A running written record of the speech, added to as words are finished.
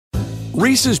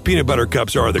Reese's peanut butter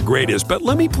cups are the greatest, but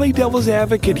let me play devil's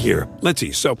advocate here. Let's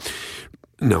see. So,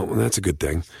 no, that's a good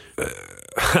thing.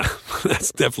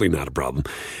 That's definitely not a problem.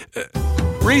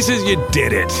 Reese's, you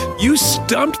did it. You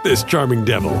stumped this charming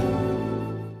devil.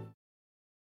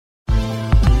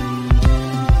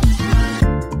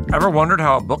 Ever wondered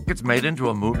how a book gets made into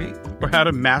a movie? Or how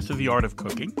to master the art of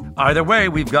cooking? Either way,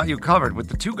 we've got you covered with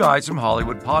the Two Guys from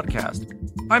Hollywood podcast.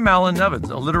 I'm Alan Nevins,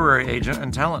 a literary agent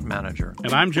and talent manager.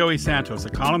 And I'm Joey Santos, a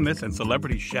columnist and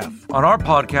celebrity chef. On our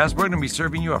podcast, we're going to be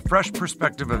serving you a fresh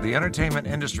perspective of the entertainment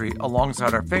industry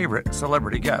alongside our favorite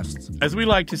celebrity guests. As we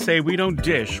like to say, we don't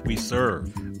dish, we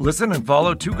serve. Listen and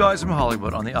follow Two Guys from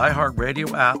Hollywood on the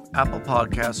iHeartRadio app, Apple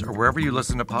Podcasts, or wherever you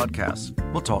listen to podcasts.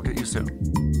 We'll talk at you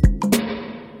soon.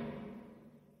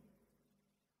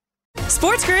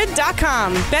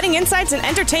 SportsGrid.com. Betting insights and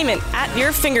entertainment at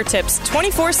your fingertips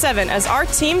 24/7 as our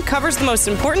team covers the most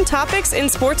important topics in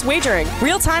sports wagering.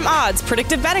 Real-time odds,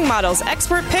 predictive betting models,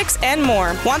 expert picks, and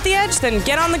more. Want the edge? Then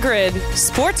get on the grid.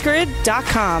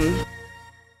 SportsGrid.com.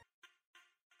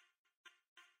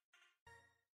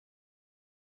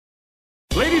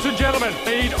 Ladies and gentlemen,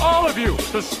 I need all of you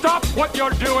to stop what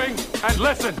you're doing and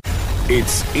listen.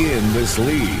 It's In This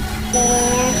League.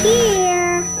 They're here.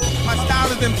 My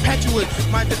style is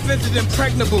impetuous. My defense is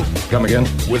impregnable. Come again?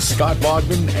 With Scott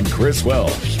Bogman and Chris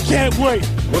Welsh. Can't wait.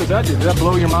 What does that do? Did that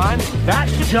blow your mind? That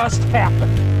just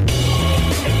happened.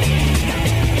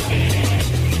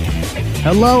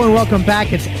 Hello and welcome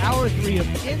back. It's hour 3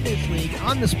 of In This League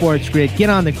on the Sports Grid. Get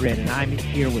on the grid. And I'm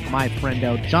here with my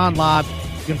friendo, John Lobb.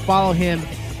 You can follow him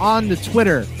on the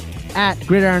Twitter at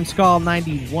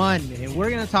GridironSkull91. And we're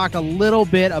going to talk a little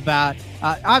bit about,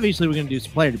 obviously we're going to do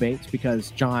some player debates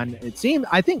because, John,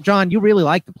 I think, John, you really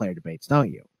like the player debates, don't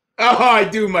you? Oh, I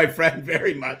do, my friend,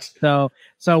 very much.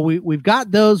 So we've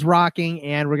got those rocking,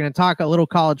 and we're going to talk a little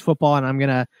college football, and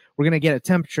we're going to get a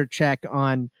temperature check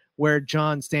on where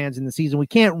John stands in the season. We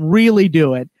can't really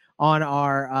do it on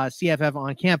our CFF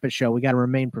on campus show. We got to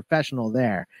remain professional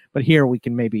there, but here we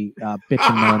can maybe bitch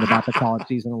and moan about the college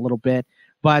season a little bit.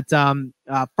 But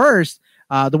first,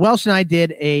 the Welsh and I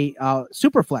did a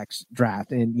Superflex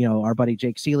draft, and our buddy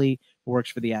Jake Seeley, who works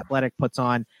for The Athletic, puts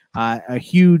on a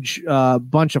huge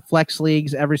bunch of flex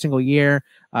leagues every single year.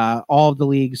 All of the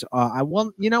leagues,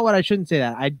 you know what? I shouldn't say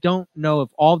that. I don't know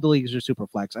if all of the leagues are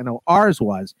Superflex. I know ours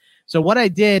was. So what I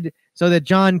did, so that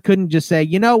John couldn't just say,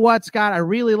 you know what, Scott, I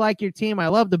really like your team, I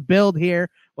love the build here,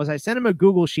 was I sent him a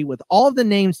Google sheet with all of the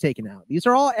names taken out. These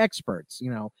are all experts,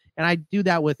 and I do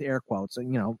that with air quotes.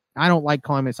 And, I don't like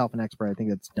calling myself an expert. I think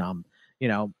that's dumb,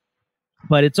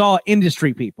 but it's all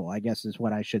industry people, I guess is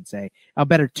what I should say, a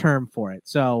better term for it.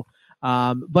 So,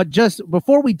 but just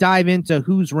before we dive into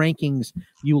whose rankings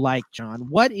you like, John,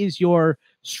 what is your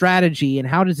strategy and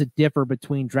how does it differ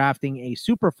between drafting a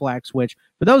super flex, which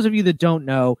for those of you that don't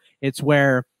know, it's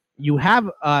where you have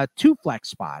 2 flex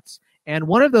spots, and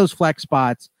one of those flex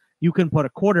spots you can put a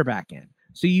quarterback in.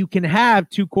 So you can have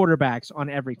 2 quarterbacks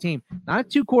on every team, not a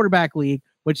 2 quarterback league,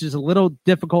 which is a little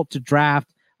difficult to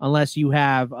draft unless you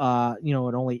have, an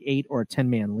only 8 or a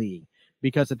 10-man league,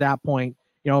 because at that point,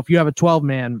 if you have a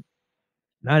 12-man,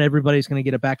 not everybody's going to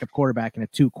get a backup quarterback in a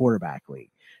 2 quarterback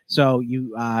league. So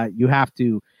you have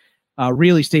to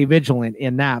really stay vigilant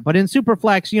in that. But in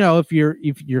Superflex,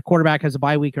 if your quarterback has a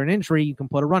bye week or an injury, you can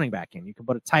put a running back in, you can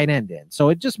put a tight end in. So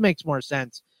it just makes more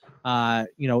sense,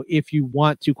 if you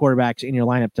want 2 quarterbacks in your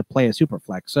lineup to play a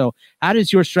Superflex. So how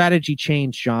does your strategy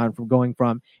change, John, from going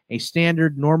from a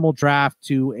standard normal draft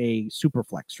to a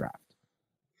Superflex draft?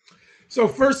 So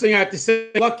first thing I have to say,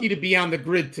 lucky to be on the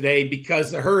grid today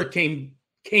because the hurricane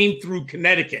came through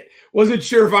Connecticut. Wasn't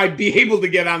sure if I'd be able to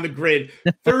get on the grid.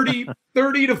 30 to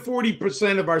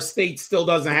 40% of our state still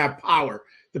doesn't have power,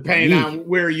 depending on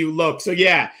where you look. So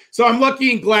so I'm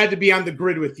lucky and glad to be on the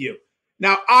grid with you.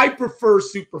 Now, I prefer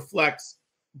Superflex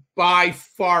by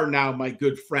far now, my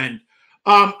good friend.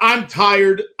 I'm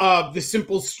tired of the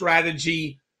simple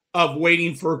strategy of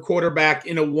waiting for a quarterback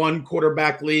in a 1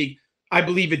 quarterback league. I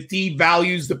believe it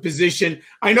devalues the position.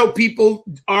 I know people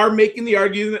are making the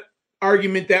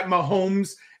argument that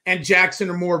Mahomes and Jackson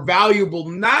are more valuable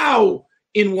now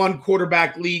in 1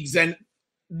 quarterback leagues than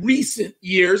recent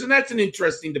years, and that's an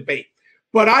interesting debate.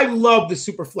 But I love the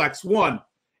Superflex. One,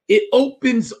 it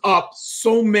opens up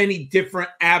so many different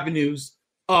avenues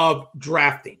of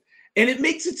drafting, and it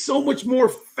makes it so much more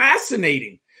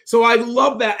fascinating. So I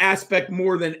love that aspect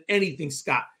more than anything,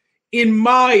 Scott. In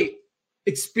my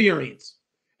experience,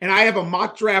 and I have a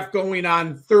mock draft going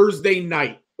on Thursday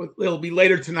night. It'll be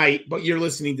later tonight, but you're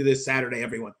listening to this Saturday,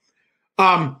 everyone.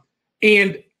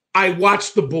 And I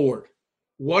watch the board.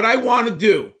 What I want to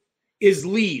do is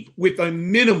leave with a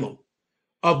minimum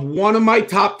of one of my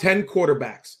top 10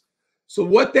 quarterbacks. So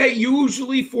what that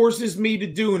usually forces me to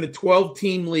do in a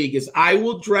 12-team league is I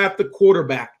will draft the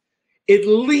quarterback at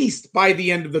least by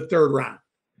the end of the third round.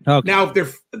 Okay. Now,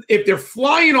 if they're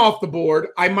flying off the board,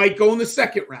 I might go in the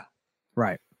second round.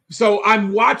 Right. So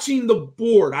I'm watching the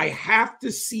board. I have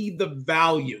to see the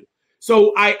value.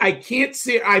 So I can't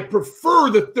say I prefer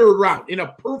the third round. In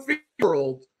a perfect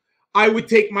world, I would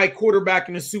take my quarterback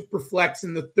in a super flex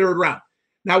in the third round.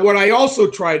 Now, what I also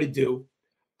try to do,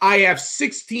 I have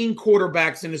 16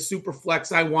 quarterbacks in a super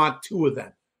flex. I want 2 of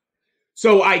them.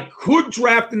 So I could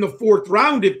draft in the fourth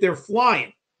round if they're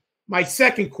flying, my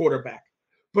second quarterback.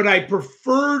 But I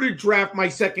prefer to draft my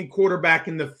second quarterback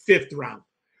in the fifth round.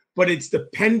 But it's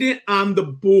dependent on the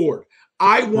board.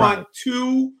 I want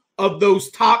 2 of those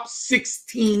top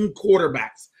 16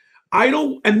 quarterbacks.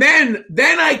 And then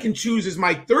I can choose as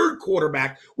my third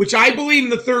quarterback, which I believe in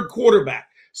the third quarterback.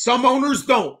 Some owners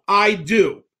don't. I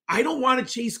do. I don't want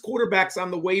to chase quarterbacks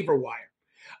on the waiver wire.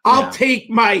 I'll take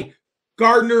my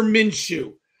Gardner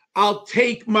Minshew. I'll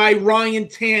take my Ryan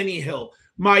Tannehill,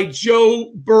 my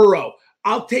Joe Burrow.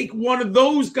 I'll take one of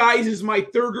those guys as my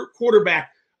third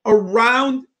quarterback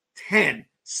around 10.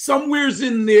 Somewhere's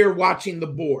in there watching the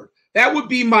board. That would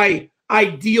be my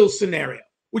ideal scenario,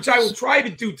 which I will try to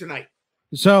do tonight.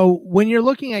 So when you're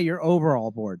looking at your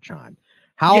overall board, John,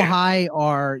 how high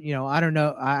are, I don't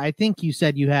know. I think you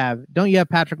said don't you have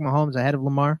Patrick Mahomes ahead of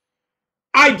Lamar?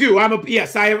 I do. I'm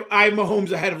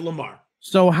Mahomes ahead of Lamar.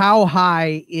 So how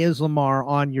high is Lamar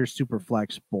on your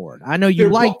Superflex board? I know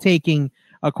you taking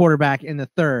a quarterback in the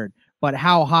third, but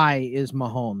how high is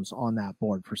Mahomes on that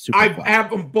board for Superflex? I have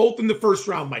them both in the first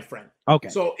round, my friend. Okay.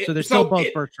 So they're still both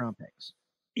first round picks.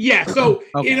 Yeah. So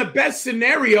in a best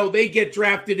scenario, they get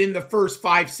drafted in the first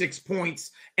 5-6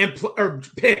 points or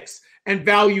picks, and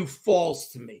value falls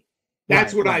to me.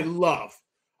 That's what I love.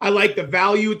 I like the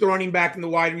value at the running back and the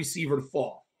wide receiver to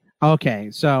fall. Okay.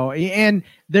 So, and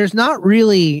there's not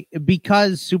really,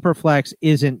 because Superflex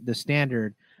isn't the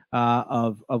standard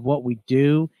of what we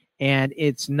do, and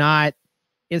it's not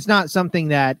something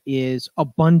that is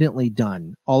abundantly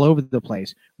done all over the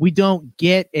place. We don't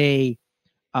get kind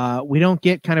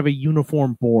of a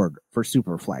uniform board for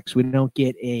Superflex. We don't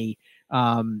get a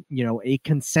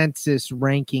consensus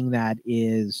ranking that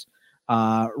is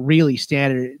really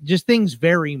standard. Just things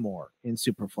vary more in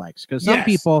Superflex because some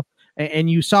people, and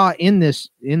you saw in this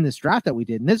draft that we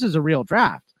did, and this is a real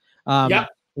draft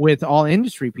with all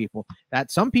industry people, that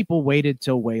some people waited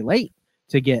till way late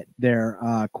to get their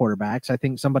quarterbacks. I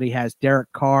think somebody has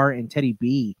Derek Carr and Teddy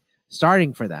B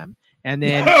starting for them. And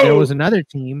then there was another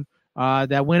team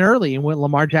that went early and went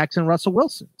Lamar Jackson, Russell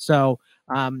Wilson. So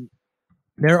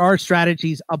there are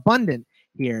strategies abundant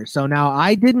here. So now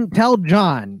I didn't tell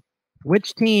John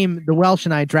which team the Welsh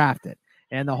and I drafted.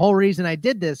 And the whole reason I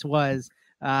did this was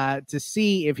to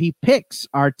see if he picks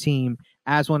our team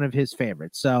as one of his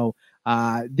favorites. So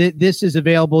this is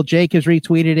available. Jake has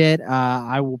retweeted it.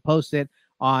 I will post it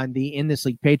on the In This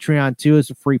League Patreon too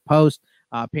as a free post,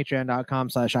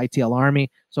 patreon.com/ITLArmy,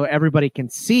 so everybody can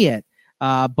see it.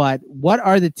 But what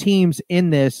are the teams in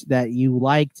this that you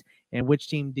liked and which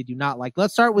team did you not like?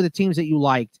 Let's start with the teams that you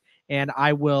liked, and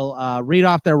I will read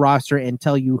off their roster and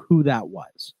tell you who that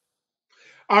was.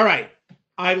 All right.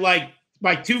 I like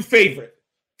my 2 favorite,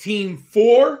 Team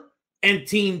 4 and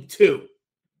Team 2.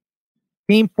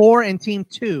 Team 4 and Team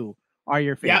 2 are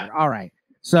your favorite. All right.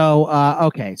 So,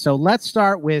 okay. So let's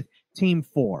start with Team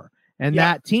 4. And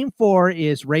that Team 4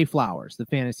 is Ray Flowers, the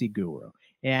fantasy guru.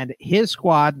 And his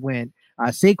squad went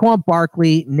Saquon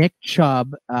Barkley, Nick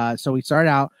Chubb. So he started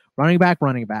out running back,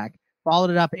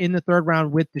 followed it up in the third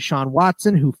round with Deshaun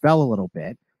Watson, who fell a little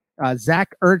bit.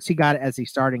 Zach Ertz, he got as a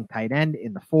starting tight end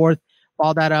in the fourth.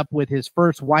 Followed that up with his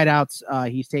first wideouts.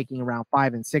 He's taking around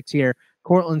 5 and 6 here.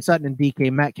 Cortland Sutton and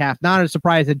DK Metcalf. Not a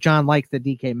surprise that John likes the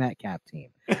DK Metcalf team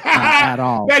at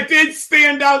all. That did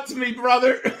stand out to me,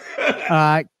 brother.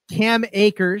 Cam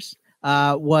Akers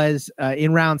was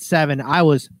in round 7. I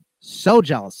was so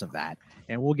jealous of that,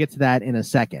 and we'll get to that in a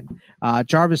second.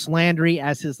 Jarvis Landry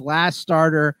as his last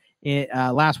wide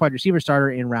receiver starter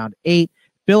in round 8.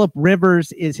 Phillip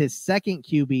Rivers is his second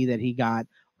QB that he got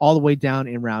all the way down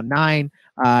in round 9.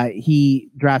 He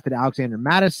drafted Alexander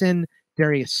Madison,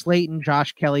 Darius Slayton,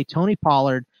 Josh Kelly, Tony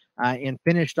Pollard, and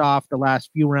finished off the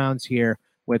last few rounds here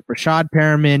with Rashad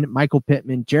Perriman, Michael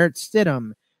Pittman, Jarrett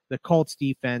Stidham, the Colts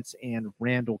defense, and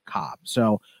Randall Cobb.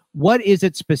 So what is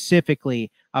it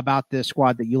specifically about this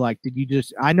squad that you like?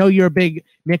 I know you're a big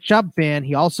Nick Chubb fan.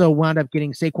 He also wound up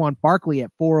getting Saquon Barkley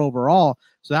at 4 overall.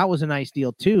 So that was a nice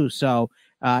deal too. So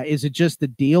is it just the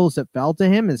deals that fell to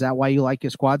him? Is that why you like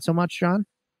his squad so much, John?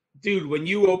 Dude, when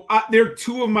you they're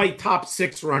two of my top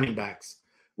 6 running backs.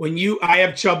 I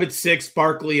have Chubb at 6,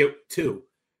 Barkley at 2.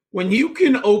 When you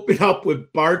can open up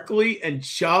with Barkley and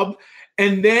Chubb,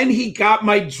 and then he got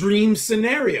my dream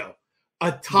scenario.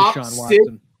 A top 6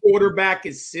 quarterback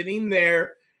is sitting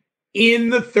there in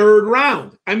the 3rd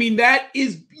round. I mean, that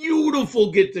is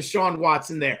beautiful. Get Deshaun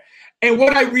Watson there. And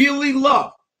what I really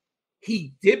love,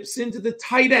 he dips into the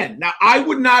tight end. Now, I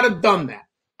would not have done that.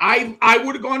 I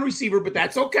would have gone receiver, but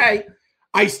that's okay.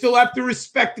 I still have to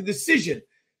respect the decision.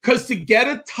 Because to get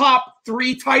a top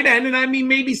 3 tight end, and I mean,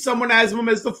 maybe someone has him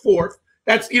as the 4th,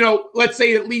 that's, let's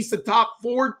say at least a top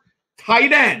 4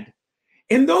 tight end.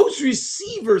 And those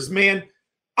receivers, man,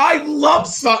 I love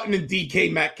Sutton and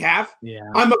DK Metcalf. Yeah.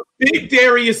 I'm a big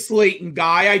Darius Slayton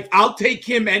guy. I'll take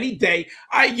him any day.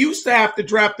 I used to have to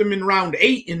draft him in round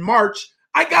 8 in March.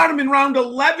 I got him in round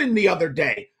 11 the other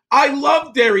day. I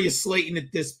love Darius Slayton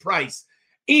at this price.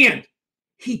 And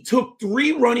he took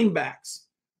 3 running backs.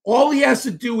 All he has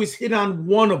to do is hit on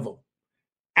one of them.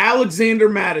 Alexander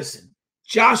Madison,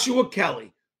 Joshua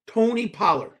Kelly, Tony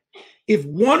Pollard. If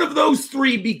one of those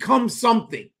 3 becomes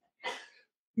something,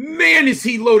 man, is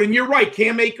he loaded. And you're right,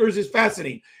 Cam Akers is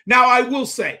fascinating. Now, I will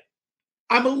say,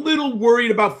 I'm a little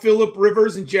worried about Phillip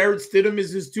Rivers and Jarrett Stidham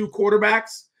as his 2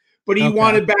 quarterbacks, but he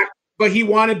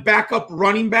wanted backup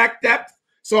running back depth.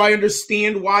 So I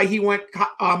understand why he went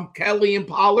Kelly and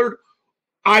Pollard.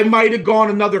 I might have gone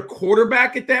another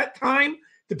quarterback at that time,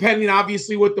 depending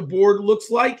obviously what the board looks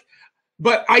like.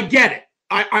 But I get it.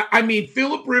 I mean,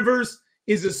 Phillip Rivers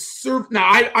is a surf. Now,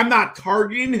 I'm not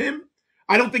targeting him.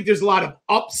 I don't think there's a lot of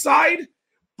upside.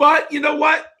 But you know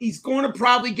what? He's going to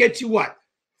probably get you what?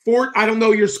 I don't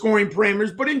know your scoring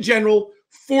parameters, but in general,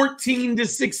 14 to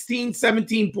 16,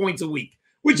 17 points a week,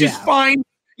 which is fine.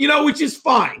 Which is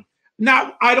fine.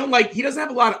 Now, he doesn't have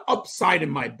a lot of upside in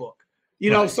my book.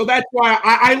 So that's why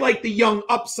I like the young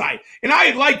upside. And I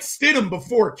had liked Stidham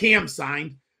before Cam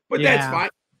signed, but that's fine.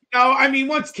 I mean,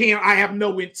 once Cam, I have no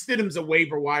win. Stidham's a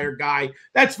waiver wire guy.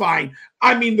 That's fine.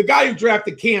 I mean, the guy who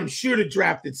drafted Cam should have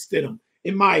drafted Stidham,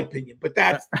 in my opinion. But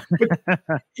that's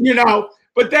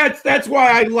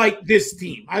why I like this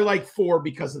team. I like 4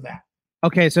 because of that.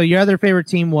 Okay, so your other favorite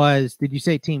team was, did you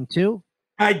say team 2?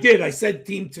 I did. I said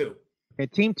team 2. Okay,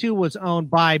 team 2 was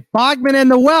owned by Bogman and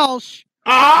the Welsh.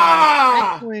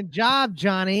 Excellent job,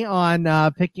 Johnny,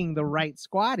 on picking the right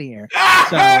squad here.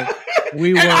 So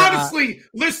we were honestly,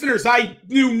 listeners, I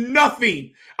knew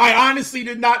nothing. I honestly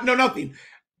did not know nothing.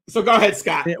 So go ahead,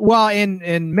 Scott. Well,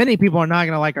 and many people are not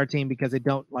going to like our team because they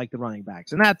don't like the running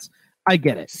backs, and I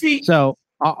get it. See, so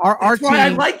our team. Why I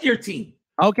like your team.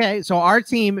 Okay, so our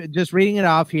team, just reading it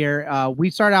off here,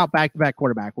 we started out back-to-back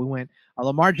quarterback. We went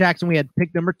Lamar Jackson. We had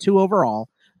pick number 2 overall.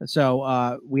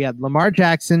 So we had Lamar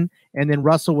Jackson and then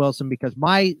Russell Wilson, because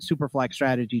my super flex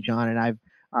strategy, John, and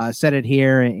I've said it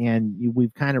here and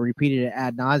we've kind of repeated it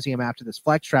ad nauseum after this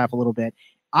flex draft a little bit.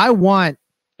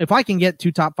 If I can get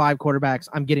 2 top 5 quarterbacks,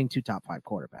 I'm getting 2 top 5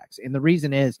 quarterbacks. And the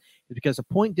reason is because the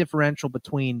point differential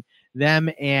between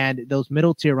them and those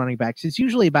middle tier running backs is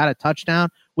usually about a touchdown,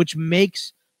 which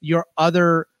makes your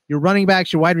running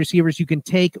backs, your wide receivers, you can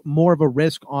take more of a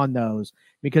risk on those,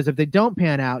 because if they don't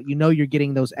pan out, you're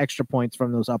getting those extra points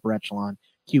from those upper echelon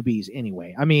QBs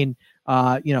anyway. I mean,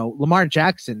 Lamar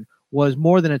Jackson was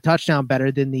more than a touchdown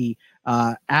better than the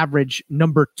average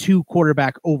number 2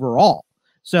 quarterback overall.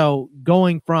 So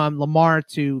going from Lamar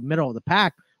to middle of the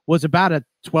pack was about a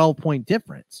 12-point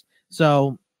difference.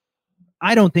 So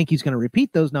I don't think he's going to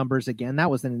repeat those numbers again. That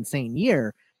was an insane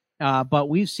year. But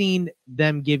we've seen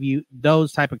them give you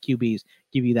those type of QBs,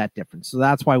 give you that difference. So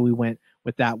that's why we went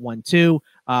with that 1-2,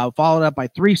 followed up by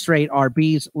 3 straight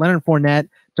RBs, Leonard Fournette,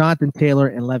 Jonathan Taylor,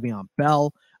 and Le'Veon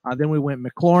Bell. Then we went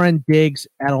McLaurin, Diggs,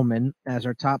 Edelman as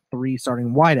our top 3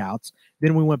 starting wideouts.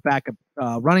 Then we went back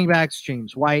running backs,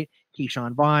 James White,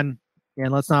 Keyshawn Vaughn.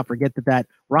 And let's not forget that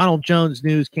Ronald Jones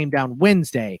news came down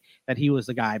Wednesday that he was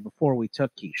the guy before we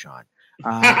took Keyshawn.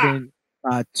 Then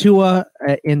Tua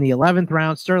in the 11th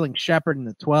round, Sterling Shepard in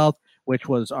the 12th, which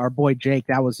was our boy Jake.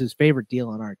 That was his favorite deal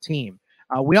on our team.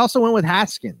 We also went with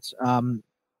Haskins.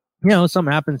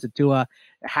 Something happens to Tua.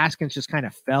 Haskins just kind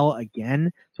of fell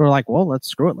again. So we're like, well, let's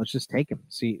screw it. Let's just take him,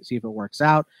 see if it works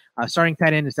out. Starting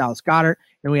tight end is Dallas Goedert.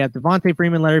 And we have Devontae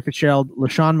Freeman, Larry Fitzgerald,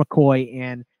 LaShawn McCoy,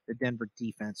 and the Denver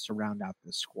defense to round out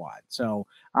the squad. So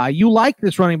you like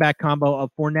this running back combo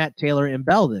of Fournette, Taylor, and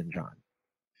Bell then, John?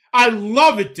 I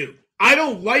love it, dude. I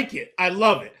don't like it. I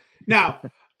love it. Now,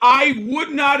 I would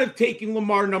not have taken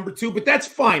Lamar number 2, but that's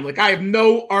fine. Like, I have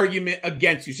no argument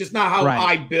against you. It's just not how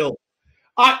I build.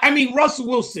 I mean, Russell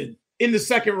Wilson in the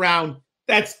 2nd round,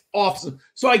 that's awesome.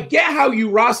 So I get how you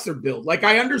roster build. Like,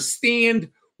 I understand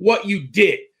what you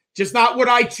did, just not what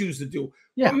I choose to do.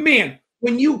 Yeah. But man,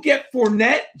 when you get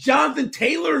Fournette, Jonathan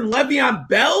Taylor, and Le'Veon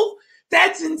Bell,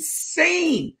 that's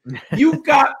insane. You've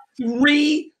got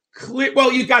you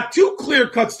got two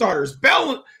clear-cut starters.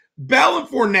 Bell and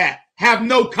Fournette have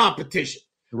no competition.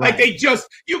 Right. Like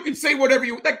you can say whatever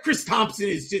that Chris Thompson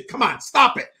is just, come on,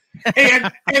 stop it.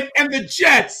 And the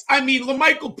Jets, I mean,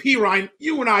 LaMichael Pirine,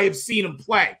 you and I have seen him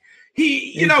play.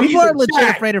 People are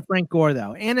legit afraid of Frank Gore,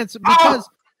 though. And it's because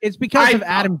of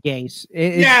Adam Gase.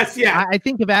 Yes. I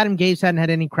think if Adam Gase hadn't had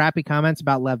any crappy comments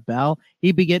about Lev Bell,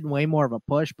 he'd be getting way more of a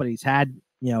push, but he's had,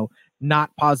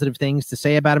 not positive things to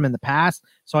say about him in the past.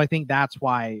 So I think that's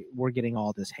why we're getting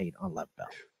all this hate on Lev Bell.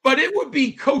 But it would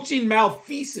be coaching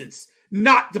malfeasance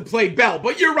not to play Bell.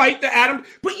 But you're right,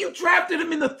 but you drafted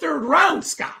him in the 3rd round,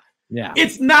 Scott. Yeah.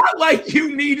 It's not like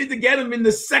you needed to get him in the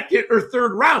 2nd or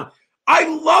 3rd round.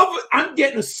 I'm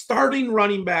getting a starting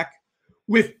running back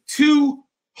with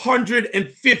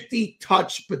 250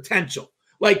 touch potential.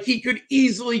 Like he could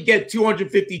easily get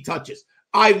 250 touches.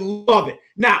 I love it.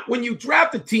 Now, when you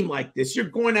draft a team like this, you're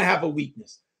going to have a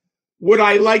weakness. Would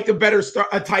I like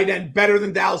a tight end better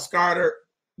than Dallas Goedert?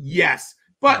 Yes.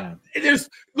 But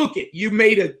you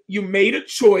made a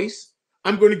choice.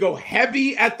 I'm going to go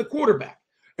heavy at the quarterback.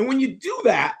 And when you do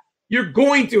that, you're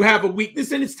going to have a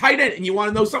weakness, and it's tight end. And you want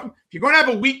to know something? If you're going to have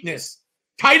a weakness,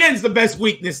 tight end's the best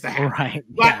weakness to have. Right.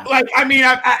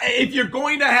 If you're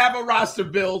going to have a roster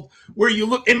build where you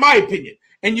look, in my opinion,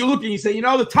 and you look and you say,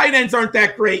 the tight ends aren't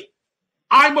that great,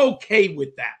 I'm okay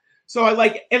with that. So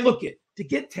to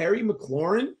get Terry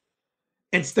McLaurin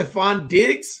and Stephon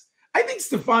Diggs, I think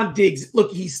Stephon Diggs,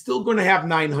 he's still going to have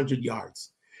 900 yards.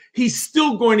 He's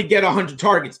still going to get 100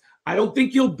 targets. I don't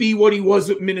think he'll be what he was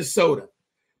with Minnesota,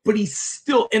 but he's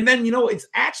still, and then, it's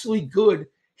actually good.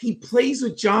 He plays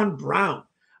with John Brown.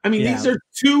 I mean, these are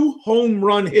 2 home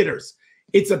run hitters.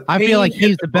 I feel like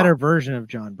he's the better version of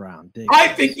John Brown. Diggs. I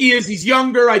think he is. He's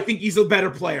younger. I think he's a better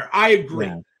player. I agree.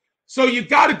 Yeah. So you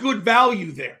got a good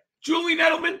value there. Julian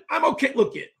Edelman, I'm okay.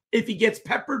 If he gets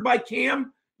peppered by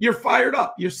Cam, you're fired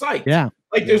up. You're psyched. Yeah.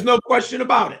 There's no question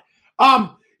about it. And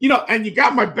you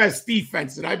got my best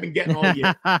defense that I've been getting all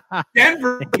year.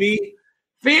 Denver,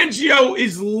 Fangio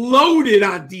is loaded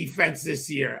on defense this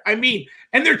year. I mean,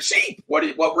 and they're cheap.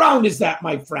 What round is that,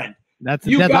 my friend? That's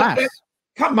dead last.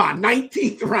 Come on,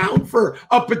 19th round for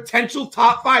a potential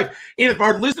top 5. And if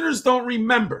our listeners don't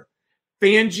remember,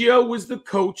 Fangio was the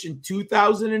coach in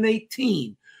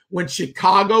 2018 when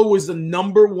Chicago was the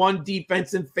number 1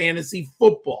 defense in fantasy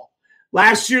football.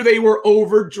 Last year, they were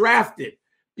overdrafted,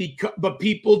 but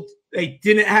they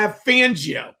didn't have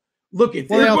Fangio.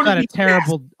 They also had a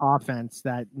terrible offense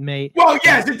that it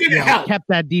didn't help. Kept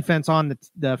that defense on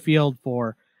the field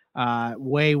for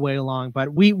way long.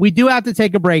 But we do have to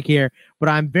take a break here. But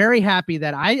I'm very happy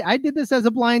that I did this as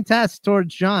a blind test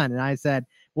towards John, and I said,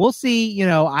 we'll see.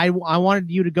 I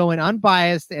wanted you to go in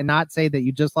unbiased and not say that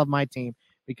you just love my team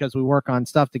because we work on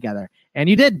stuff together. And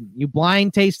you didn't. You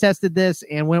blind taste tested this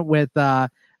and went with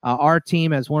our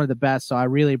team as one of the best. So I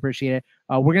really appreciate it.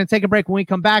 We're going to take a break. When we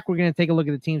come back, we're going to take a look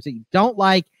at the teams that you don't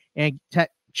like and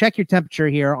check your temperature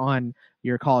here on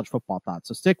your college football thoughts.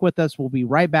 So stick with us. We'll be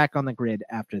right back on the grid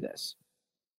after this.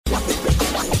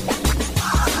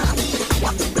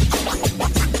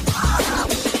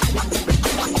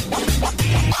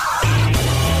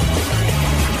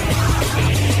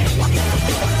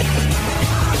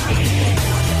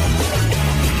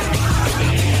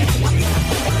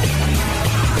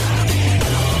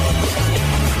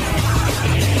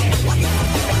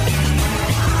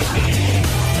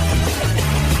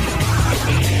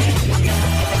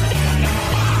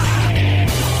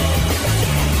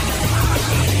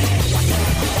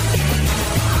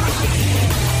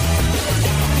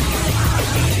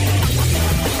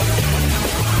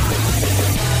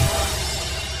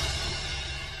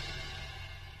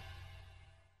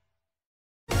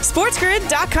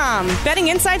 SportsGrid.com. Betting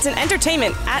insights and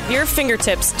entertainment at your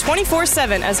fingertips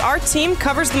 24/7 as our team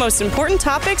covers the most important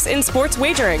topics in sports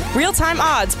wagering. Real-time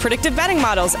odds, predictive betting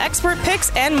models, expert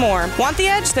picks, and more. Want the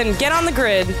edge? Then get on the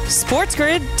grid.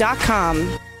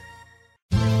 SportsGrid.com.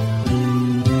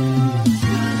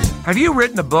 Have you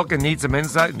written a book and need some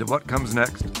insight into what comes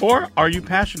next? Or are you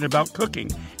passionate about cooking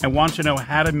and want to know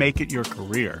how to make it your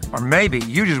career? Or maybe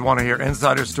you just want to hear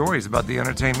insider stories about the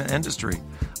entertainment industry.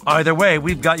 Either way,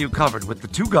 we've got you covered with the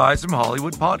Two Guys from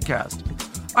Hollywood podcast.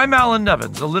 I'm Alan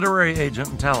Nevins, a literary agent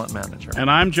and talent manager.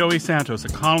 And I'm Joey Santos, a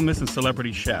columnist and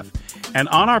celebrity chef. And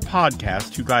on our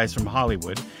podcast, Two Guys from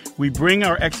Hollywood, we bring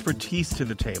our expertise to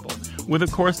the table with,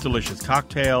 of course, delicious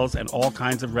cocktails and all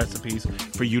kinds of recipes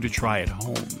for you to try at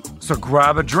home. So So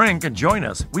grab a drink and join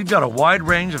us. We've got a wide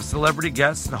range of celebrity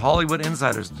guests and Hollywood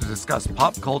insiders to discuss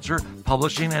pop culture,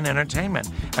 publishing, and entertainment.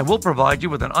 And we'll provide you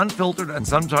with an unfiltered and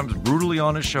sometimes brutally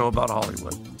honest show about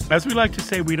Hollywood. As we like to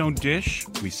say, we don't dish,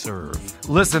 we serve.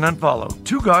 Listen and follow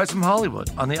Two Guys from Hollywood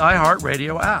on the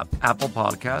iHeartRadio app, Apple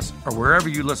Podcasts, or wherever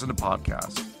you listen to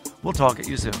podcasts. We'll talk at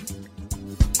you soon.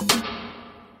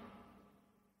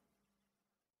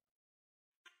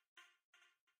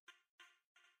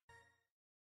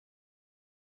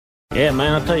 Yeah,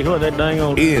 man, I'll tell you what, that dang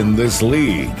old... In this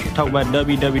league. Talk about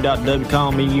www.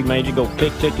 Call me, you made you go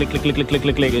click, click, click, click, click, click, click,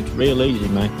 click, click. It's real easy,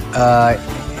 man.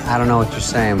 I don't know what you're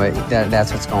saying, but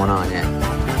that's what's going on, yeah.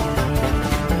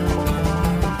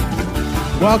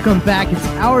 Welcome back. It's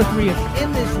hour 3 of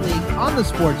In This League on the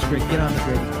Sports Grid. Get on the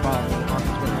grid. You can follow me on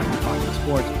Twitter @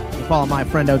 Sports. You can follow my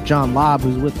friend John Lobb,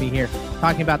 who's with me here,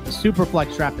 talking about the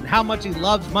Superflex draft and how much he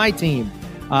loves my team.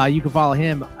 You can follow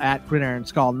him at Gridiron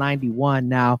Skull 91.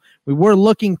 Now, we were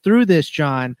looking through this,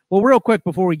 John. Well, real quick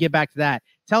before we get back to that,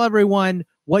 tell everyone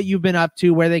what you've been up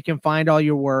to, where they can find all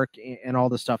your work and all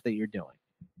the stuff that you're doing.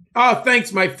 Oh,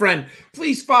 thanks, my friend.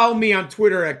 Please follow me on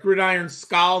Twitter at Gridiron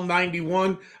Skull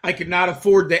 91. I could not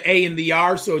afford the A and the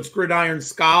R, so it's Gridiron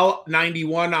Skull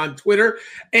 91 on Twitter.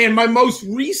 And my most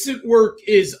recent work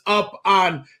is up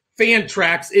on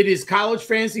Fantrax. It is college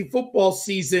fantasy football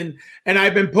season, and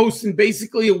I've been posting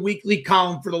basically a weekly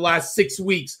column for the last 6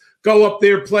 weeks. Go up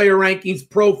there, player rankings,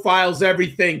 profiles,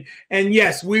 everything. And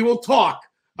yes, we will talk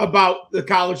about the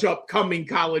upcoming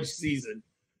college season.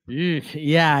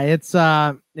 Yeah, it's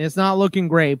not looking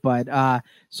great, but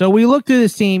so we looked through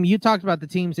this team. You talked about the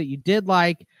teams that you did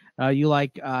like. You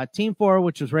like Team 4,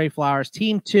 which was Ray Flowers,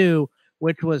 Team 2,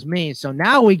 which was me. So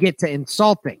now we get to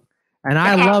insulting, and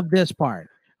I love this part.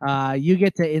 You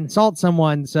get to insult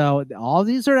someone. So all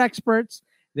these are experts.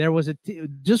 There was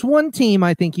just one team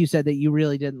I think you said that you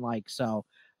really didn't like. So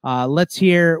let's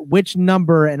hear which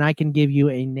number, and I can give you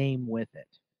a name with it.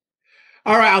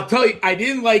 All right, I'll tell you, I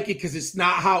didn't like it because it's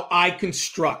not how I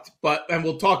construct, and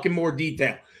we'll talk in more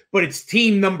detail, but it's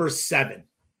team number 7.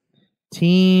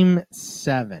 Team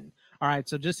 7. All right,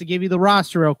 so just to give you the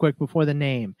roster real quick before the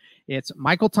name, it's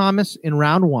Michael Thomas in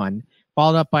round 1,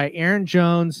 followed up by Aaron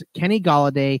Jones, Kenny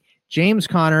Golladay, James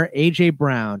Conner, A.J.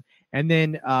 Brown, and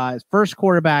then first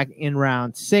quarterback in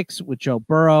round 6 with Joe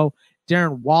Burrow,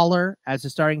 Darren Waller as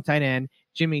his starting tight end,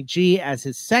 Jimmy G as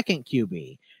his second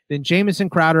QB, then Jamison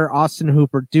Crowder, Austin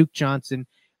Hooper, Duke Johnson,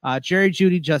 Jerry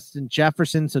Jeudy, Justin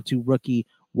Jefferson, so 2 rookie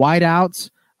wideouts,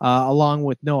 along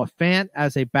with Noah Fant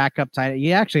as a backup tight end.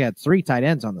 He actually had 3 tight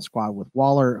ends on the squad with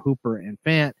Waller, Hooper, and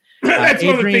Fant. That's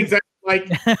one of the things I like.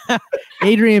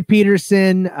 Adrian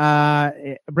Peterson,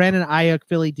 Brandon Ayuk,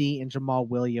 Philly D, and Jamal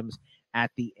Williams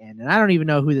at the end. And I don't even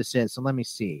know who this is, so let me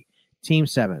see. Team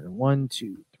 7. 1,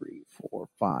 2, 3, 4,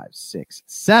 5, 6,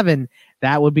 7.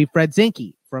 That would be Fred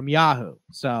Zinke from Yahoo.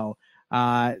 So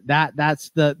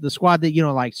that's the squad that you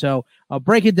don't like. So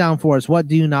break it down for us. What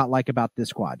do you not like about this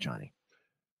squad, Johnny?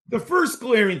 The first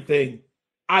glaring thing,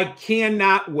 I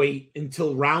cannot wait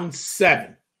until round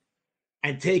 7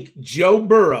 and take Joe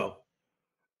Burrow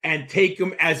and take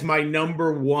him as my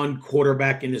number 1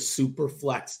 quarterback in a super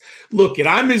flex. Look,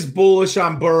 I'm as bullish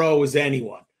on Burrow as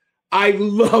anyone. I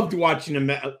loved watching him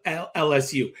at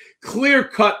LSU.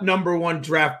 Clear-cut number 1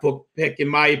 draft pick, in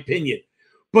my opinion.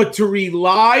 But to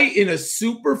rely in a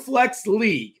super flex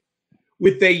league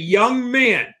with a young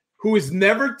man who has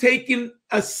never taken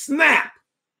a snap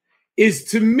is,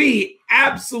 to me,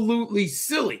 absolutely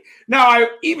silly. Now, I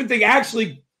even think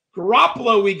actually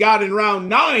Garoppolo we got in round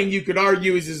 9, you could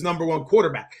argue is his number 1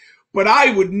 quarterback. But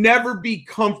I would never be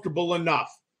comfortable enough.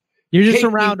 You're just a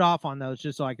round off on those,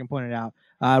 just so I can point it out.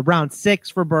 Round 6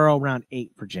 for Burrow, round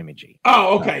 8 for Jimmy G.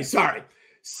 Oh, okay. Sorry.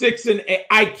 6 and 8.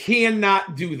 I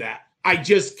cannot do that. I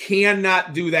just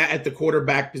cannot do that at the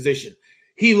quarterback position.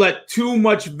 He let too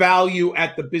much value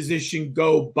at the position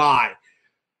go by.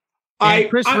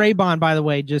 Chris Raybon, by the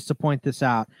way, just to point this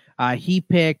out, he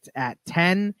picked at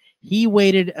 10. He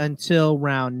waited until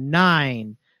round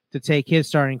 9 to take his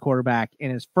starting quarterback,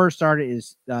 and his first starter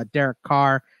is Derek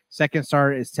Carr. Second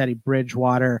starter is Teddy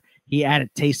Bridgewater. He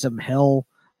added Taysom Hill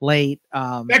late.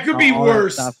 That could be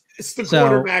worse. It's the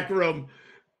quarterback room.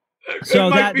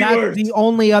 So that's the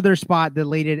only other spot that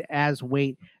waited as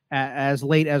late as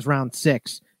round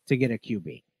 6 to get a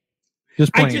QB.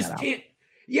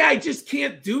 I just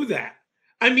can't do that.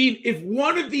 I mean, if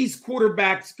one of these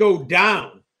quarterbacks go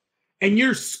down and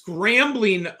you're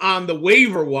scrambling on the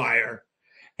waiver wire,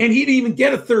 and he didn't even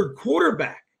get a third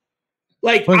quarterback,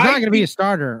 Like, but it's not going to be a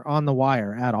starter on the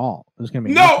wire at all. It's going to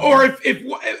be no, or if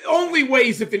only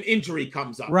ways if an injury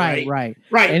comes up. Right.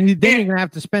 And then you're going to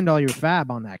have to spend all your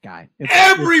fab on that guy.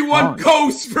 Everyone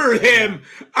goes for him.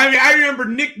 I mean, I remember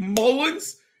Nick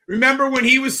Mullins. Remember when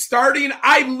he was starting?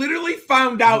 I literally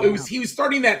found out he was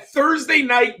starting that Thursday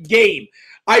night game.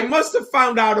 I must have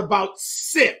found out about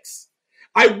 6.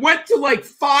 I went to like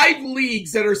 5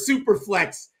 leagues that are super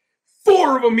flex.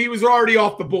 4 of them, he was already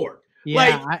off the board.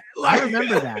 Yeah, I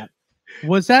remember that.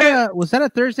 Was that a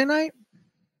Thursday night?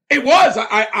 It was.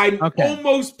 I'm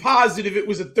almost positive it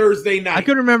was a Thursday night. I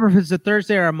couldn't remember if it's a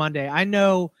Thursday or a Monday. I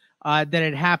know that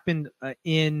it happened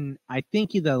in, I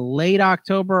think, either late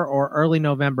October or early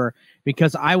November,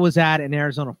 because I was at an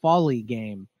Arizona Fall League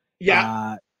game.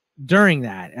 Yeah. During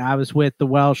that, I was with the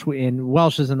Welsh, and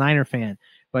Welsh is a Niner fan,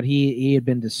 but he had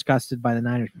been disgusted by the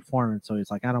Niners' performance, so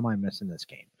he's like, I don't mind missing this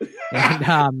game.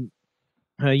 And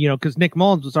because Nick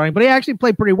Mullins was starting, but he actually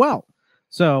played pretty well.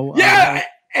 So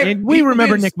and we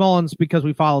remember Nick Mullins because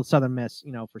we followed Southern Miss,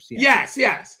 for CFP.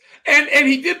 Yes, and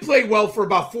he did play well for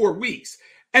about 4 weeks.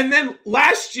 And then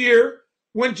last year,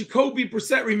 when Jacoby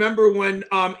Brissett, remember when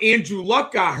Andrew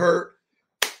Luck got hurt,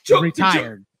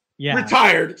 retired.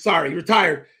 Retired.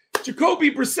 Jacoby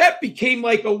Brissett became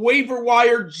like a waiver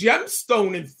wire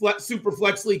gemstone in super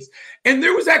flex leagues. And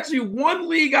there was actually one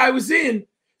league I was in.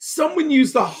 Someone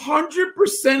used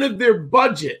 100% of their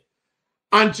budget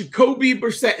on Jacoby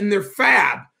Brissett in their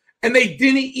fab, and they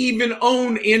didn't even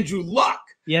own Andrew Luck.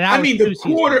 Yeah, I mean the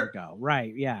quarter ago.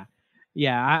 Right? Yeah.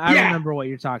 I remember what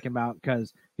you're talking about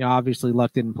because obviously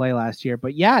Luck didn't play last year,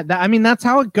 but that's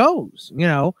how it goes.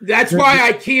 That's why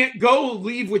I can't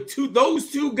leave with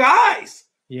those two guys.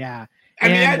 Yeah, I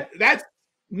mean that's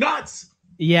nuts.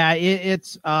 Yeah,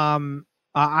 it's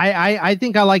I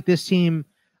think I like this team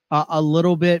a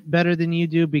little bit better than you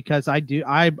do because I'm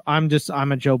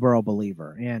a Joe Burrow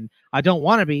believer, and I don't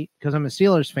want to be because I'm a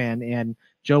Steelers fan and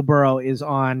Joe Burrow is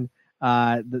on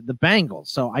the Bengals,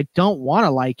 so I don't want to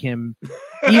like him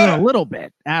even a little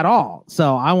bit at all.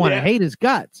 So I want to hate his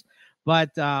guts,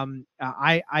 but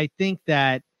I think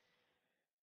that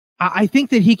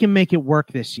he can make it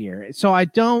work this year. So I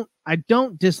don't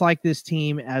dislike this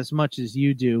team as much as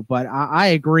you do, but I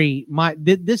agree.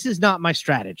 This is not my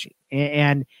strategy,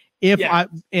 and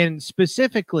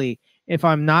specifically if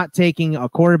I'm not taking a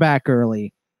quarterback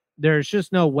early, there's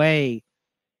just no way.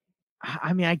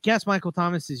 I mean, I guess Michael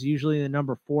Thomas is usually the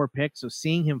number 4 pick, so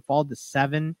seeing him fall to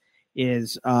 7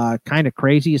 is kind of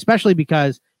crazy, especially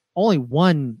because only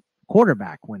one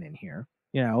quarterback went in here.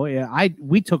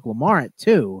 We took Lamar at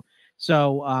 2,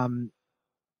 so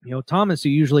Thomas, who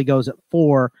usually goes at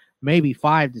 4, maybe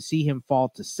 5, to see him fall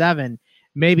to 7,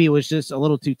 maybe it was just a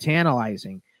little too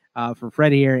tantalizing for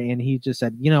Fred here, and he just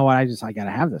said, you know what, I got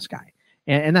to have this guy,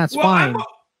 and that's fine.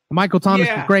 Michael Thomas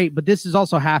is great, but this is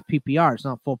also half PPR. It's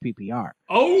not full PPR.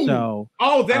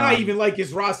 Then I even like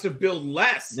his roster build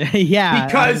less. Yeah,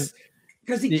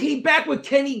 because he came back with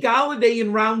Kenny Golladay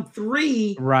in round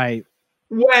 3, right?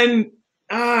 When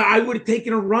I would have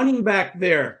taken a running back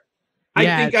there.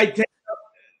 I think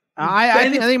I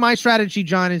think my strategy,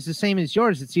 John, is the same as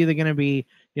yours. It's either going to be,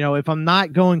 if I'm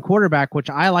not going quarterback, which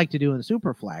I like to do in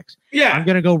Superflex, I'm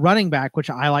going to go running back, which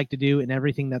I like to do in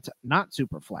everything that's not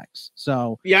Superflex.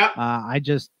 So I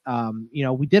just,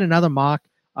 we did another mock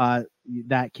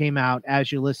that came out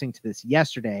as you're listening to this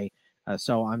yesterday.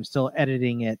 So I'm still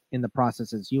editing it in the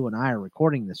process as you and I are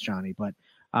recording this, Johnny. But,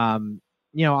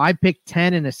 I picked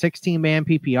 10 in a 16-man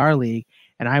PPR league,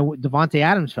 and Devontae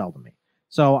Adams fell to me.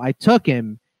 So I took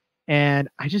him. And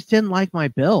I just didn't like my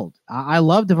build. I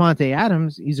love Devontae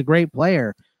Adams. He's a great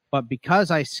player. But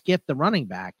because I skipped the running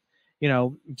back,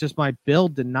 just my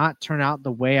build did not turn out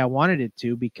the way I wanted it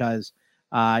to because,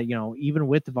 even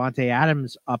with Devontae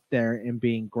Adams up there and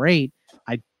being great,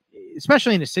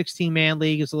 especially in a 16-man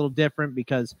league, it's a little different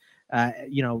because,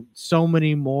 so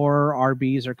many more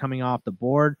RBs are coming off the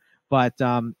board. But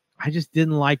I just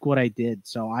didn't like what I did.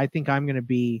 So I think I'm going to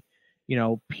be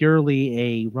purely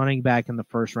a running back in the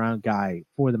first round guy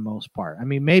for the most part. I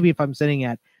mean, maybe if I'm sitting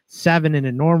at 7 in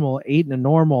a normal, 8 in a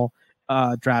normal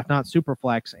draft, not super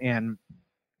flex, and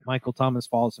Michael Thomas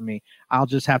falls to me, I'll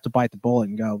just have to bite the bullet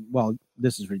and go, well,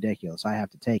 this is ridiculous. I have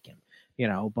to take him,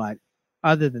 but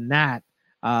other than that,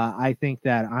 I think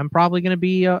that I'm probably going to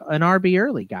be an RB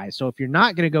early guy. So if you're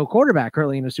not going to go quarterback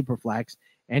early in a super flex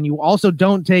and you also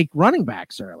don't take running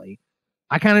backs early,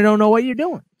 I kind of don't know what you're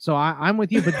doing. So I'm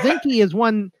with you. But Zinke has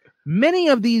won many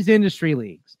of these industry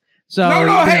leagues. So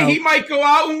he might go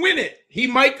out and win it. He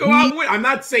might go out and win. I'm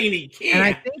not saying he can't. And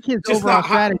I think his overall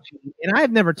strategy, and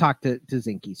I've never talked to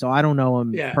Zinke, so I don't know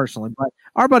him personally, but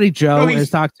our buddy Joe has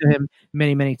talked to him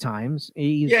many, many times.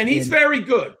 And he's very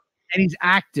good. And he's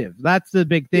active. That's the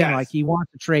big thing. Yes. Like, he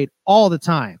wants to trade all the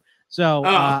time. So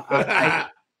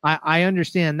I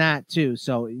understand that too.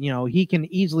 So, he can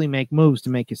easily make moves to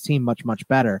make his team much, much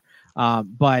better.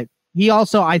 But he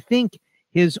also, I think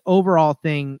his overall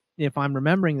thing, if I'm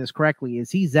remembering this correctly, is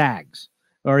he zags.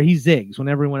 Or he zigs when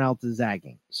everyone else is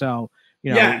zagging. So,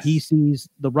 he sees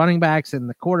the running backs and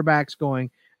the quarterbacks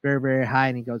going very, very high,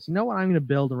 and he goes, you know what, I'm going to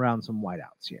build around some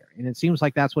wideouts here. And it seems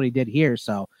like that's what he did here.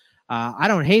 So I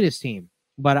don't hate his team,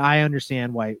 but I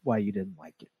understand why you didn't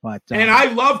like it. But and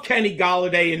I love Kenny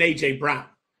Golladay and A.J. Brown.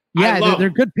 Yeah, they're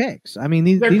good picks. I mean,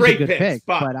 these are good picks.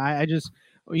 But I just,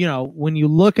 when you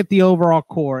look at the overall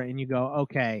core and you go,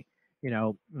 okay,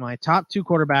 my top two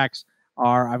quarterbacks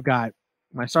I've got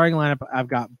my starting lineup, I've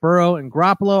got Burrow and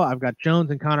Garoppolo, I've got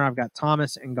Jones and Connor, I've got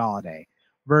Thomas and Golladay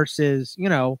versus,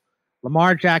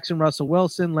 Lamar Jackson, Russell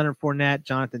Wilson, Leonard Fournette,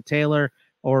 Jonathan Taylor,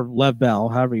 or Lev Bell,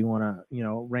 however you want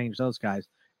to, range those guys,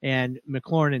 and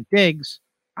McLaurin and Diggs.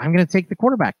 I'm going to take the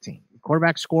quarterback team. The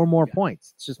quarterbacks score more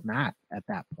points. It's just math at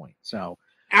that point. So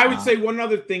I would say one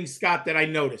other thing, Scott, that I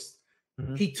noticed.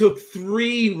 Mm-hmm. He took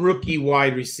 3 rookie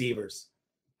wide receivers.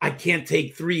 I can't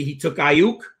take 3. He took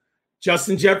Ayuk,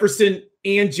 Justin Jefferson,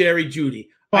 and Jerry Jeudy.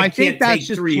 Well, I think that's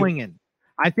just swinging.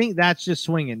 I think that's just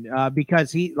swinging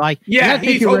because he's hoping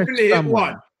to hit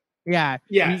one. Yeah,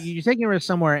 you're taking a risk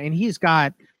somewhere, and he's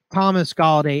got Thomas,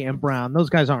 Golladay, and Brown. Those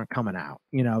guys aren't coming out.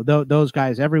 Those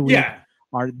guys every week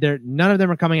are there. None of them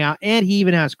are coming out, and he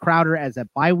even has Crowder as a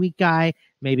bye week guy,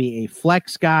 maybe a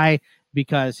flex guy,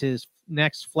 because his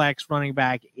next flex running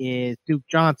back is Duke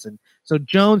Johnson. So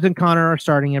Jones and Connor are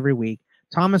starting every week.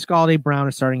 Thomas, Golladay, Brown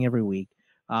are starting every week.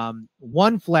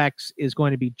 One flex is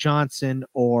going to be Johnson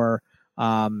or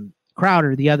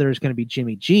Crowder. The other is going to be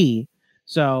Jimmy G.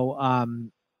 So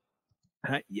I'm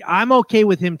okay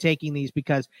with him taking these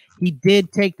because he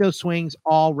did take those swings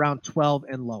all round 12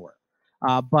 and lower.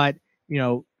 But,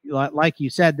 like you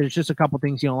said, there's just a couple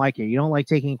things you don't like here. You don't like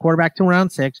taking a quarterback to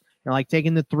round 6. You don't like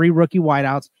taking the 3 rookie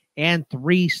wideouts and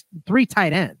three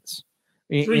tight ends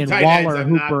in Waller,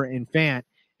 Hooper, and Fant.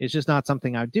 It's just not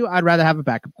something I would do. I'd rather have a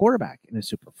backup quarterback in a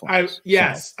super flex.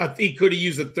 I think he could have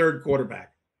used a third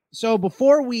quarterback. So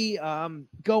before we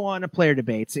go on to player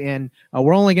debates, and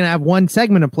we're only going to have one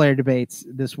segment of player debates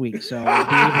this week, so we'll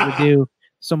be able to do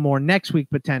some more next week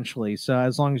potentially. So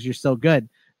as long as you're still good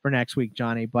for next week,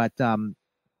 Johnny. But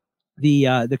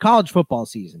the college football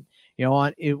season,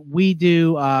 we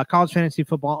do college fantasy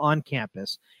football on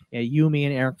campus. You, me,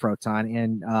 and Eric Froton,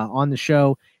 and on the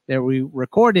show that we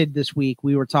recorded this week,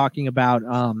 we were talking about,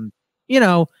 a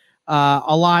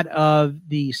lot of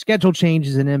the schedule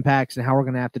changes and impacts and how we're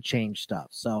going to have to change stuff.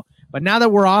 So, but now that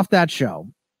we're off that show,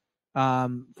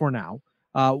 for now,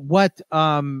 what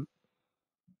are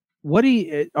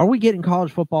we getting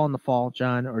college football in the fall,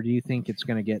 John, or do you think it's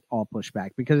going to get all pushed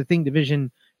back? Because I think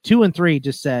Division 2 and 3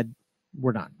 just said,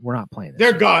 we're done. We're not playing this.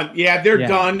 They're gone. Yeah, they're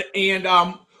done. And,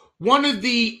 one of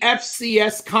the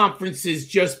FCS conferences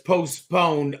just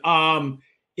postponed.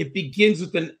 It begins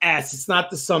with an S. It's not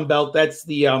the Sun Belt. That's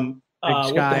the Big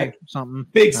Sky something.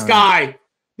 Big Sky.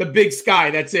 The Big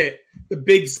Sky. That's it. The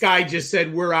Big Sky just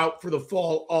said we're out for the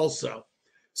fall also.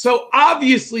 So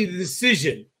obviously the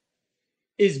decision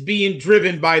is being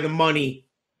driven by the money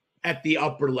at the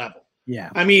upper level. Yeah.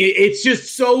 I mean, it's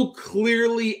just so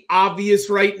clearly obvious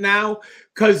right now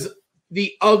because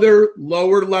the other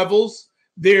lower levels,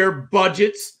 their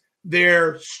budgets,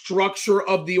 their structure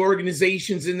of the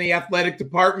organizations in the athletic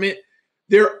department,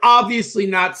 they're obviously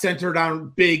not centered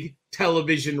on big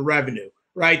television revenue,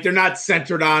 right? They're not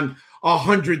centered on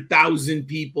 100,000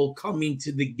 people coming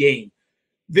to the game.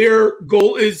 Their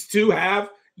goal is to have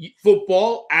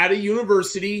football at a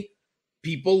university.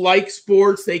 People like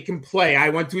sports. They can play. I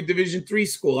went to a Division III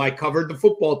school. I covered the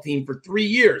football team for 3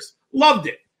 years. Loved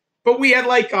it. But we had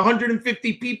like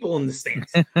 150 people in the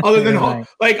stands, other than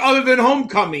other than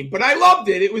homecoming. But I loved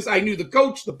it. I knew the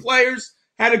coach, the players,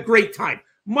 had a great time.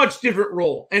 Much different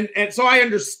role, and so I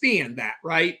understand that,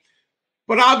 right?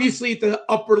 But obviously, at the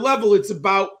upper level, it's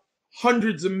about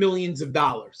hundreds of millions of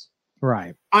dollars.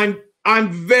 Right.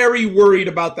 I'm very worried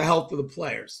about the health of the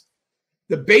players.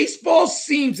 The baseball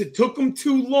it took them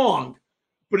too long.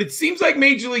 But it seems like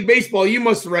Major League Baseball, you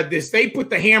must have read this, they put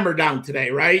the hammer down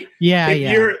today, right? Yeah.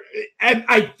 And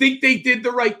I think they did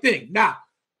the right thing. Now,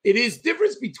 it is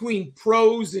difference between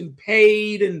pros and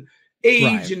paid and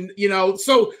age and,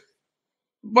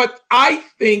 but I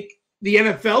think the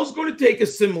NFL is going to take a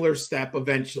similar step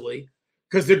eventually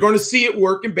because they're going to see it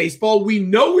work in baseball. We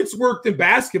know it's worked in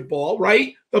basketball,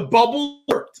 right? The bubble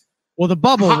worked. Well, the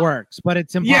bubble works, but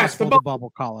it's impossible to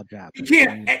bubble college athletes.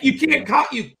 You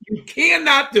cannot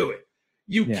do it.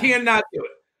 You cannot do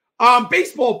it.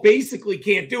 Baseball basically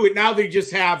can't do it. Now they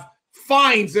just have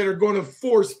fines that are going to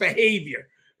force behavior,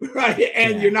 right?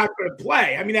 And you're not going to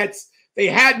play. I mean, they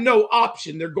had no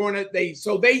option.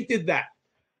 So they did that.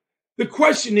 The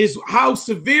question is, how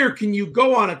severe can you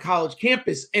go on a college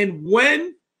campus? And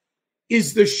when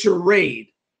is the charade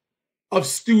of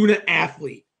student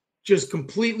athlete just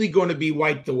completely going to be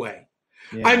wiped away?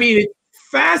 Yeah. I mean, it's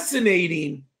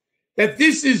fascinating that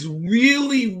this is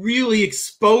really, really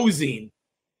exposing,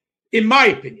 in my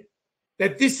opinion,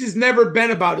 that this has never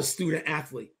been about a student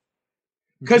athlete.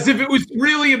 Because if it was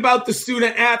really about the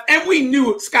student athlete, and we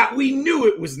knew it, Scott, we knew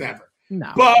it was never.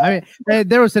 No, but I mean,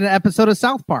 there was an episode of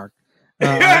South Park,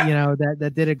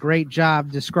 that did a great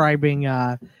job describing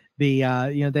they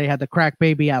had the Crack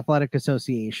Baby Athletic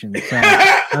Association. So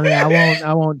I mean,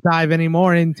 I won't dive any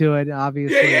more into it.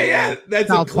 Obviously, yeah. That's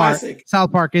South a classic.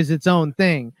 South Park is its own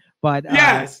thing, but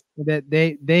yes, that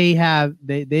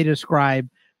they describe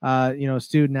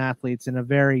student athletes in a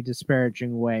very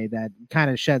disparaging way that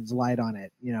kind of sheds light on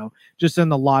it, just in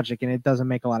the logic, and it doesn't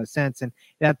make a lot of sense. And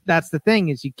that's the thing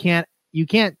is you can't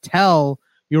tell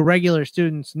your regular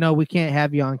students, no, we can't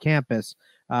have you on campus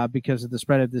because of the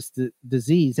spread of this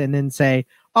disease, and then say,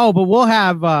 oh, but we'll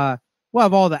have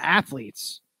all the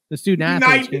athletes, the student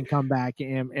athletes can come back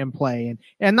and play,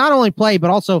 and not only play, but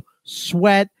also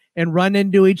sweat and run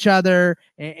into each other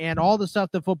and all the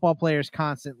stuff that football players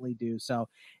constantly do. So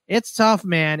it's tough,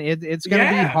 man. It's going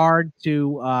to be hard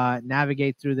to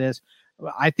navigate through this.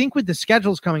 I think with the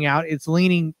schedules coming out, it's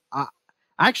leaning.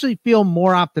 I actually feel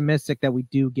more optimistic that we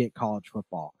do get college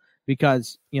football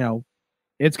because,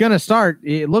 it's going to start.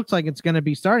 It looks like it's going to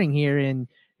be starting here in,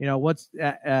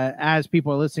 as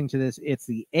people are listening to this, it's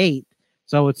the 8th.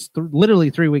 So it's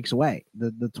literally 3 weeks away.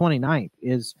 The 29th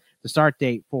is the start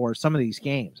date for some of these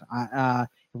games. If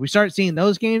we start seeing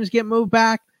those games get moved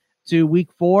back to week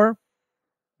 4,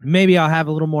 maybe I'll have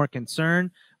a little more concern,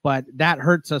 but that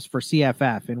hurts us for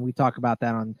CFF, and we talk about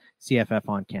that on CFF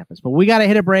on Campus. But we got to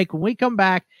hit a break. When we come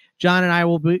back, John and I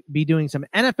will be doing some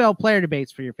NFL player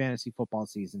debates for your fantasy football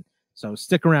season. So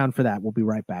stick around for that. We'll be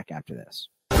right back after this.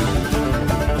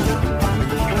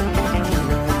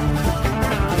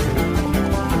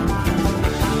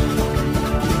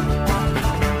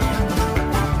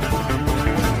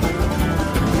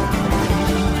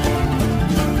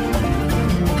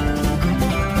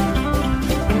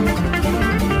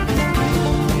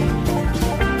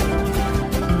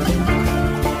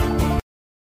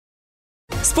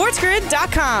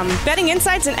 SportsGrid.com. Betting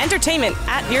insights and entertainment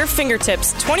at your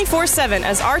fingertips 24/7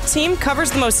 as our team covers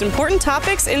the most important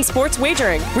topics in sports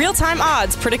wagering. Real-time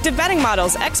odds, predictive betting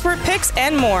models, expert picks,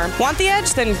 and more. Want the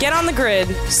edge? Then get on the grid.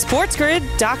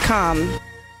 SportsGrid.com.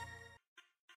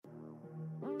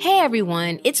 Hey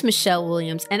everyone, it's Michelle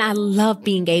Williams, and I love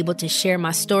being able to share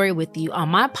my story with you on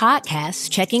my podcast,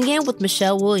 Checking In with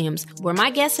Michelle Williams, where my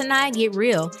guests and I get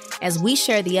real as we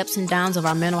share the ups and downs of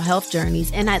our mental health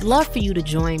journeys, and I'd love for you to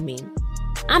join me.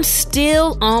 I'm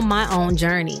still on my own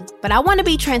journey, but I want to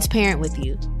be transparent with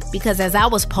you because as I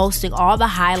was posting all the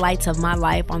highlights of my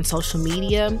life on social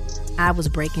media, I was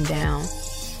breaking down.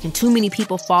 And too many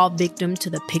people fall victim to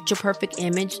the picture-perfect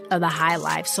image of the high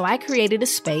life, so I created a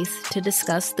space to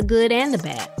discuss the good and the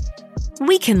bad.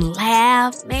 We can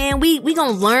laugh, man, we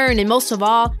gonna learn, and most of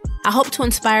all, I hope to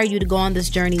inspire you to go on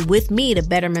this journey with me to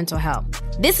better mental health.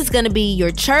 This is gonna be your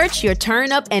church, your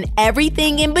turn-up, and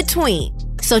everything in between.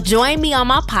 So join me on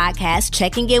my podcast,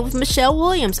 Checking In with Michelle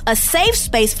Williams, a safe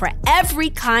space for every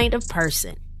kind of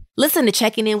person. Listen to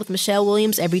Checking In with Michelle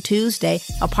Williams every Tuesday,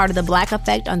 a part of the Black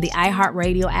Effect on the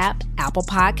iHeartRadio app, Apple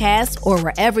Podcasts, or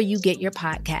wherever you get your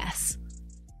podcasts.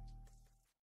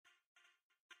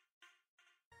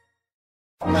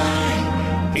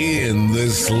 In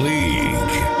this league.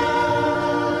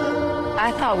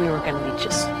 I thought we were going to be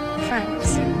just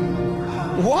friends.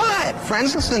 What?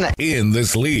 Friends listen to In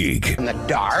this league. In the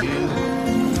dark?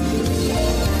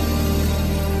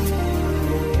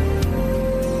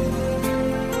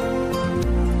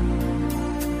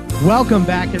 Welcome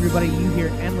back, everybody. You hear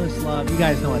Endless Love. You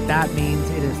guys know what that means.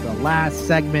 It is the last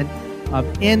segment of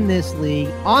In This League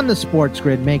on the Sports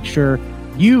Grid. Make sure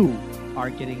you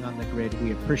are getting on the grid.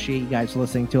 We appreciate you guys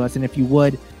listening to us. And if you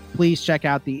would, please check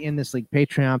out the In This League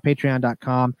Patreon,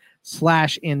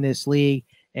 patreon.com/InThisLeague,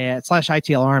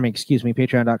 /ITL Army,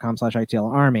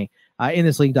 patreon.com/ITL Army.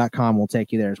 InThisLeague.com will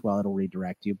take you there as well. It'll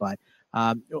redirect you. But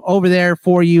over there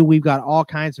for you, we've got all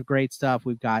kinds of great stuff.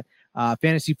 We've got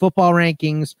fantasy football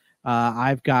rankings,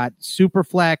 I've got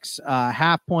Superflex,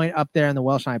 half point up there, and the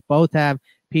Welsh and I both have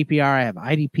PPR. I have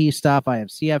IDP stuff. I have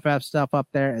CFF stuff up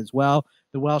there as well.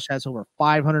 The Welsh has over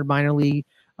 500 minor league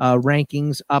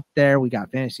rankings up there. We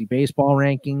got fantasy baseball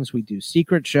rankings. We do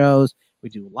secret shows. We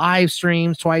do live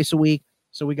streams twice a week.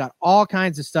 So we got all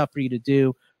kinds of stuff for you to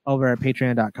do over at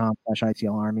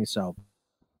patreon.com/ITL Army. So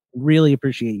really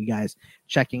appreciate you guys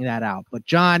checking that out. But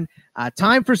John,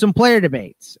 time for some player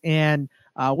debates. And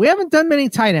we haven't done many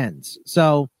tight ends.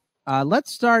 So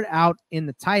let's start out in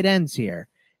the tight ends here.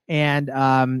 And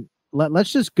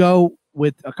let's just go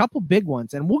with a couple big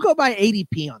ones. And we'll go by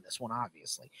ADP on this one,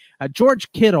 obviously. George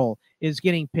Kittle is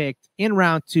getting picked in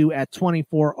round 2 at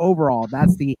 24 overall.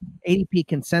 That's the ADP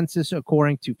consensus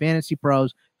according to Fantasy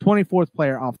Pros, 24th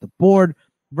player off the board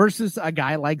versus a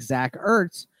guy like Zach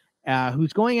Ertz,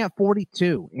 who's going at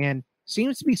 42 and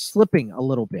seems to be slipping a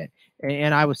little bit.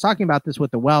 And I was talking about this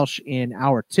with the Welsh in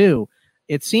hour 2.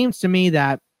 It seems to me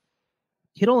that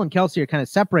Kittle and Kelsey are kind of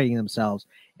separating themselves,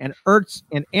 and Ertz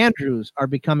and Andrews are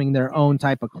becoming their own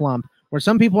type of clump, where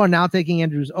some people are now taking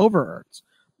Andrews over Ertz,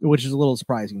 which is a little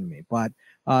surprising to me. But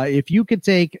if you could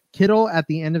take Kittle at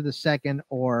the end of the second,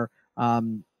 or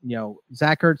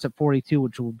Zach Ertz at 42,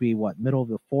 which will be middle of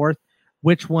the 4th,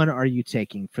 which one are you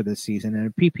taking for this season in a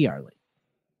PPR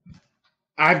league?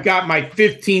 I've got my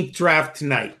 15th draft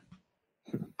tonight.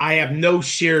 I have no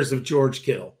shares of George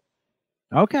Kittle.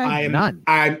 Okay, none.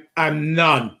 I'm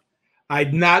none.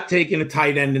 I've not taken a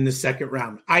tight end in the second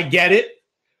round. I get it.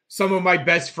 Some of my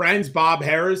best friends, Bob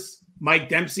Harris, Mike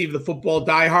Dempsey of the Football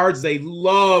Diehards, they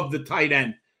love the tight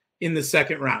end in the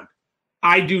second round.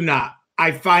 I do not.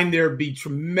 I find there be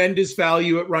tremendous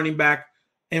value at running back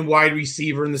and wide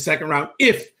receiver in the second round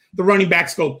if the running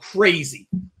backs go crazy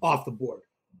off the board.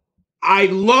 I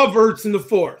love Ertz in the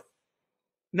 4th.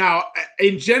 Now,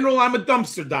 in general, I'm a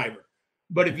dumpster diver.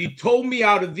 But if you told me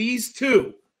out of these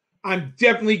two, I'm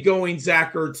definitely going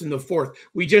Zach Ertz in the 4th.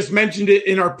 We just mentioned it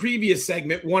in our previous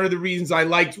segment. One of the reasons I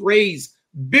liked Ray's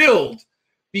build,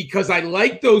 because I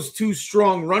like those two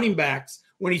strong running backs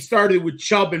when he started with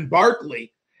Chubb and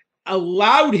Barkley,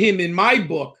 allowed him in my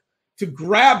book to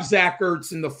grab Zach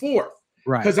Ertz in the 4th.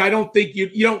 Right. Because I don't think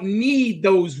you don't need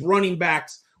those running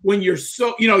backs when you're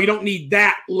you don't need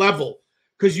that level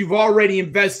because you've already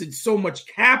invested so much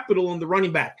capital in the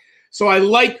running back. So I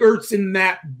like Ertz in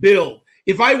that build.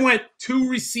 If I went 2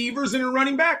 receivers and a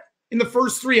running back in the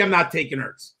first 3, I'm not taking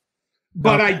Ertz.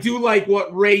 But I do like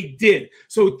what Ray did.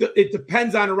 So it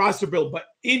depends on a roster build. But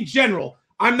in general,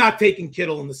 I'm not taking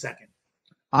Kittle in the second.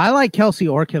 I like Kelsey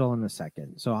or Kittle in the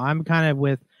second. So I'm kind of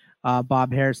with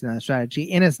Bob Harris in that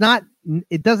strategy. And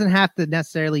it doesn't have to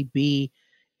necessarily be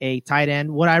a tight end.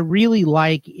 What I really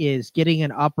like is getting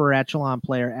an upper echelon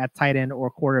player at tight end or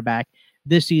quarterback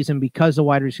this season because the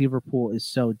wide receiver pool is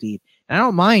so deep. And I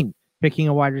don't mind picking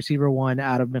a wide receiver 1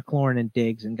 out of McLaurin and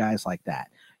Diggs and guys like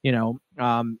that.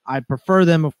 I prefer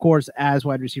them, of course, as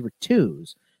wide receiver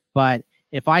 2s. But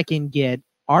if I can get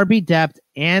RB depth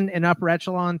and an upper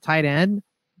echelon tight end,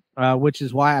 which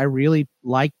is why I really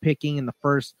like picking in the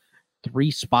first 3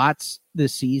 spots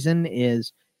this season,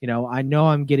 is, I know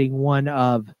I'm getting one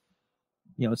of,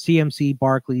 CMC,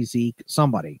 Barkley, Zeke,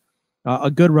 somebody, a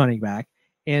good running back.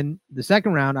 In the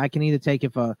second round, I can either take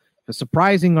if a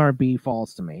surprising RB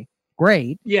falls to me,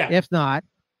 great. Yeah. If not,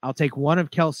 I'll take one of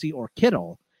Kelsey or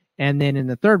Kittle. And then in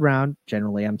the third round,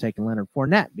 generally I'm taking Leonard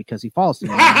Fournette because he falls to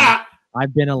me.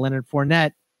 I've been a Leonard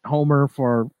Fournette homer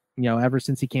for, ever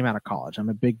since he came out of college. I'm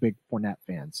a big Fournette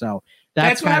fan. So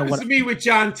that's what happens to me with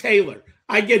John Taylor.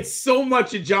 I get so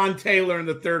much of John Taylor in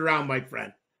the third round, my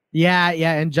friend. Yeah.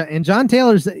 And John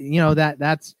Taylor's,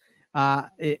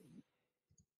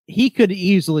 he could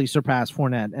easily surpass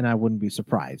Fournette, and I wouldn't be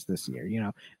surprised this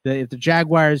year. If the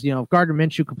Jaguars, if Gardner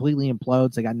Minshew completely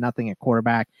implodes, they got nothing at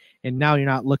quarterback, and now you're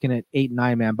not looking at 8 and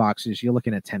 9-man boxes, you're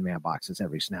looking at 10-man boxes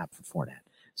every snap for Fournette.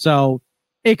 So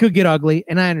it could get ugly,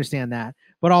 and I understand that.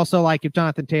 But also, like, if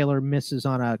Jonathan Taylor misses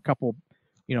on a couple,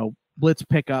 blitz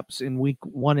pickups in week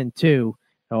 1 and 2,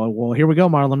 oh well, here we go,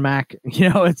 Marlon Mack.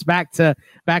 It's back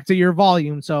to your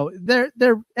volume. So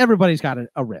everybody's got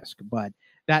a risk, but.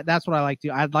 That's what I like to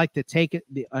do. I'd like to take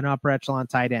an upper echelon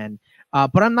tight end,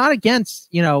 but I'm not against,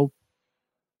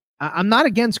 I'm not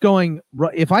against going,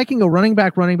 if I can go running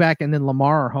back, and then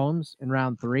Lamar or Holmes in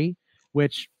round 3,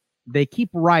 which they keep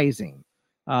rising,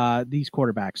 these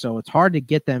quarterbacks. So it's hard to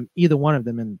get them, either one of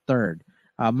them in the third.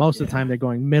 Most of the time they're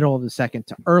going middle of the second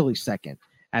to early second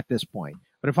at this point.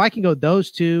 But if I can go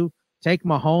those 2, take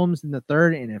Mahomes in the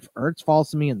third, and if Ertz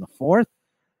falls to me in the 4th,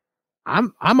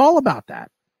 I'm all about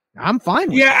that. I'm fine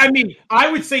with I mean,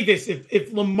 I would say this.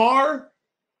 If Lamar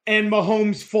and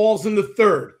Mahomes falls in the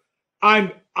 3rd,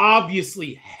 I'm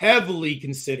obviously heavily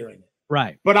considering it.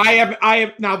 Right. But I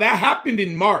have now that happened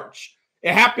in March.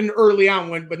 It happened early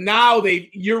on but now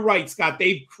you're right, Scott.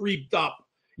 They've creeped up.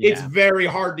 Yeah. It's very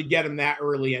hard to get them that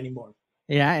early anymore.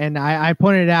 Yeah. And I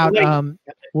pointed out,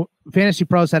 Fantasy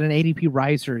Pros had an ADP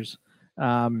Risers,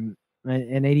 an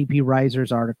ADP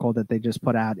Risers article that they just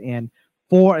put out. And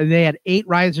they had 8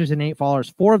 risers and 8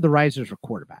 fallers. 4 of the risers were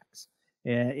quarterbacks.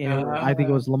 I think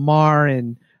it was Lamar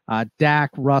and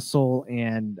Dak, Russell,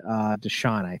 and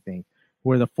Deshaun, I think,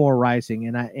 were the 4 rising.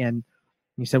 And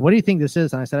he said, what do you think this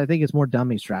is? And I said, I think it's more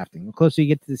dummies drafting. The closer you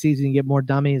get to the season, you get more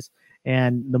dummies.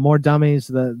 And the more dummies,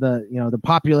 the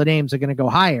popular names are going to go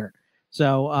higher.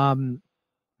 So,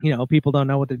 people don't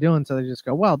know what they're doing. So they just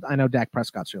go, well, I know Dak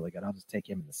Prescott's really good. I'll just take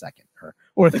him in the second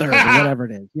or third or whatever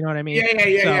it is. You know what I mean?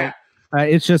 Yeah.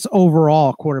 It's just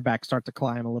overall quarterbacks start to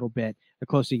climb a little bit the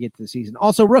closer you get to the season.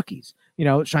 Also rookies,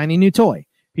 shiny new toy.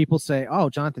 People say, oh,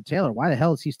 Jonathan Taylor, why the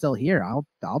hell is he still here?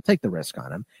 I'll take the risk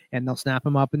on him. And they'll snap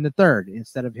him up in the third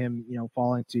instead of him,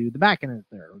 falling to the back end of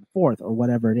the third or the fourth or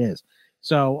whatever it is.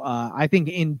 So I think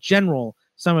in general,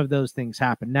 some of those things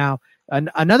happen. Now,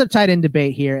 another tight end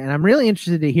debate here, and I'm really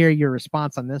interested to hear your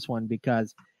response on this one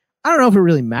because I don't know if it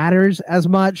really matters as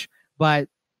much, but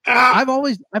I've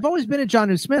always been a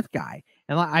Jonnu Smith guy.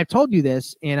 And I've told you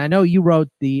this, and I know you wrote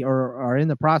or are in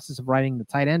the process of writing the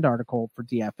tight end article for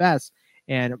DFS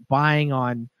and buying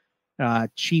on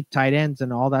cheap tight ends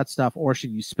and all that stuff, or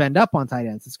should you spend up on tight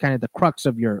ends? It's kind of the crux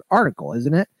of your article,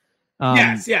 isn't it?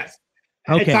 Yes.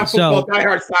 Okay, it's on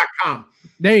footballdiehards.com.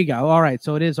 There you go. All right,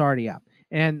 so it is already up.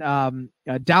 And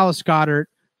Dallas Goedert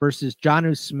versus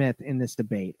Jonnu Smith in this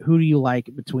debate. Who do you like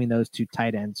between those two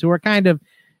tight ends who are kind of,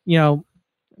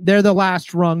 they're the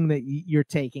last rung that you're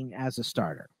taking as a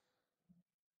starter?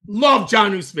 Love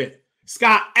Jonnu Smith.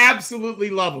 Scott,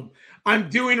 absolutely love him. I'm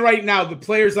doing right now the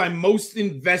players I'm most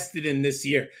invested in this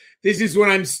year. This is when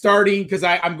I'm starting because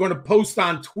I'm going to post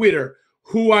on Twitter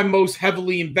who I'm most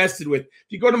heavily invested with. If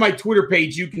you go to my Twitter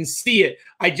page, you can see it.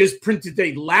 I just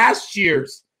printed last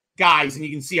year's guys, and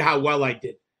you can see how well I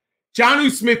did.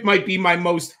 Jonnu Smith might be my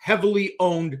most heavily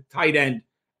owned tight end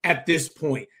at this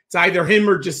point. It's either him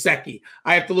or Gesicki.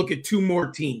 I have to look at 2 more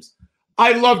teams.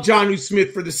 I love Jonnu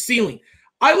Smith for the ceiling.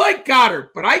 I like Goddard,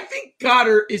 but I think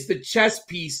Goddard is the chess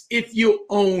piece if you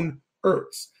own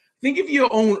Ertz. I think if you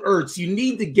own Ertz, you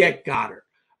need to get Goddard.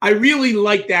 I really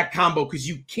like that combo because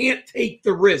you can't take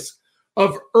the risk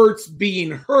of Ertz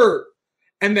being hurt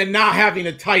and then not having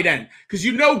a tight end because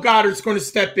Goddard's going to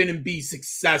step in and be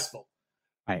successful.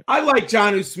 Right. I like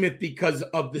Jonnu Smith because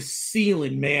of the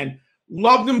ceiling, man.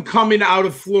 Loved him coming out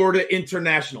of Florida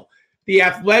International. The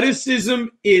athleticism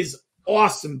is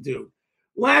awesome, dude.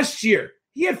 Last year,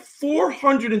 he had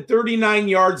 439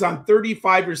 yards on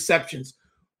 35 receptions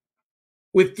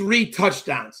with 3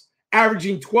 touchdowns,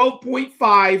 averaging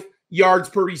 12.5 yards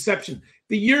per reception.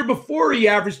 The year before, he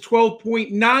averaged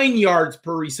 12.9 yards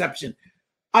per reception.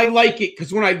 I like it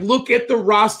because when I look at the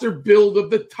roster build of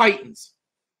the Titans,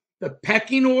 the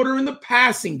pecking order in the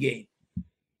passing game,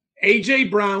 A.J.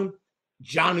 Brown,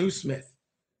 Jonnu Smith.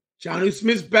 Jonnu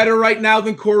Smith's better right now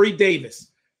than Corey Davis.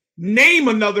 Name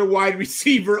another wide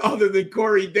receiver other than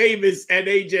Corey Davis and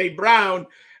A.J. Brown,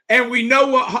 and we know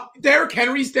what Derrick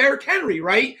Henry's Derrick Henry,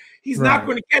 right? He's not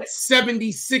going to get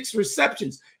 76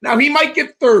 receptions. Now, he might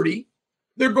get 30.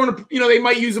 They're going to, they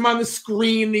might use him on the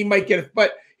screen. He might get it,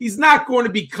 but he's not going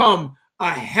to become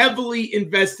a heavily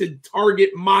invested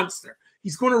target monster.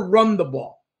 He's going to run the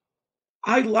ball.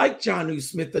 I like Jonnu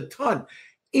Smith a ton.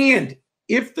 And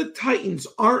if the Titans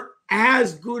aren't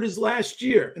as good as last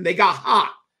year and they got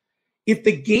hot, if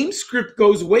the game script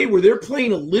goes away where they're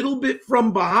playing a little bit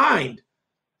from behind,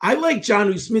 I like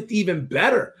Jonnu Smith even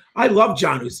better. I love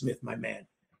Jonnu Smith, my man.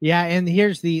 Yeah, and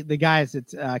here's the guys.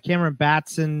 It's Cameron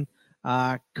Batson,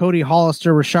 Cody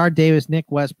Hollister, Rashard Davis, Nick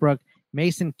Westbrook,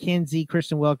 Mason Kinsey,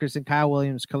 Christian Wilkerson, Kyle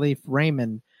Williams, Khalif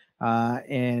Raymond,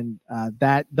 and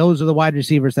those are the wide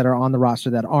receivers that are on the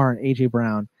roster that aren't A.J.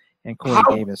 Brown and Corey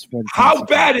Davis. How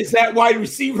bad is that wide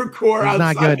receiver core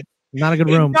outside? Not good. Not a good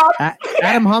room.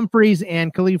 Adam Humphries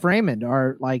and Khalif Raymond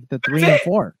are like the 3 and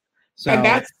 4. So, and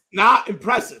that's not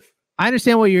impressive. I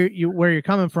understand where you're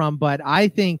coming from, but I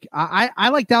think I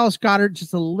like Dallas Goedert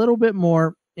just a little bit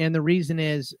more. And the reason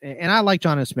is, and I like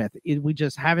Jonnu Smith, we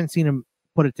just haven't seen him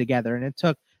put it together. And it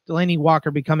took Delanie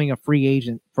Walker becoming a free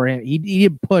agent for him. He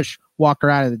did push Walker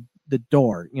out of the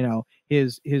door.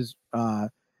 His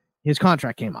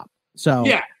contract came up. So,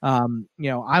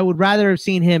 I would rather have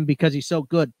seen him because he's so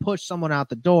good, push someone out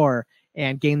the door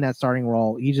and gain that starting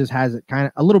role. He just has it kind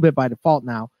of a little bit by default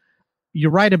now.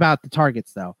 You're right about the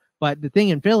targets, though. But the thing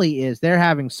in Philly is they're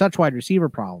having such wide receiver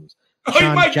problems.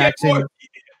 Sean Jackson,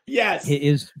 Yes.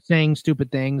 is saying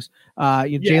stupid things.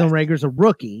 Jalen Reagor's a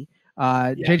rookie.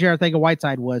 JJ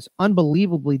Arcega-Whiteside was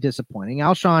unbelievably disappointing.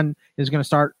 Alshon is going to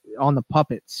start on the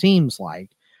pup, it seems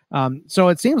like. So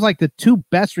it seems like the two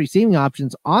best receiving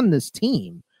options on this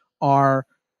team are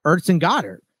Ertz and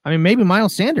Goddard. I mean, maybe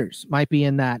Miles Sanders might be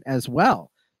in that as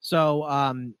well.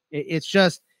 So it's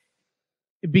just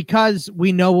because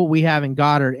we know what we have in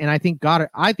Goddard, and I think Goddard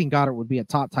would be a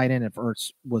top tight end if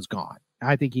Ertz was gone.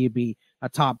 I think he'd be a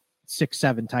top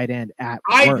 6-7 tight end at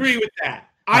I worst. agree with that.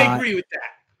 I agree with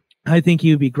that. I think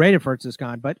he would be great if Ertz is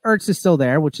gone, but Ertz is still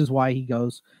there, which is why he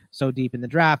goes so deep in the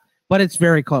draft. But it's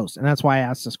very close, and that's why I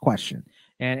asked this question.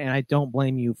 And I don't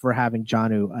blame you for having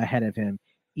Jonnu ahead of him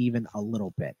even a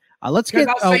little bit. I'll say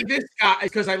this guy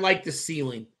because I like the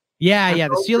ceiling. Yeah,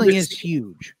 the ceiling is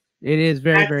huge. It is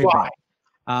very, very big.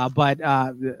 But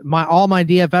all my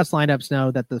DFS lineups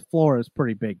know that the floor is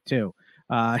pretty big too.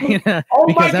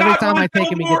 Because every time I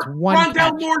take him, he gets one.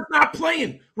 Rondell Moore's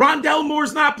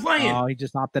not playing. Oh, he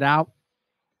just opted out.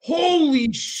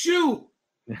 Holy shoot!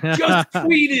 Just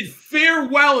tweeted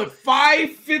farewell at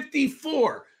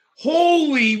 5:54.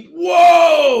 Holy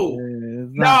whoa!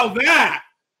 Now that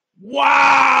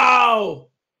wow.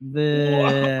 Let's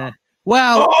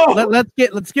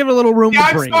give it a little room to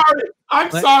breathe.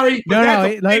 I'm sorry.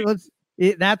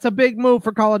 That's a big move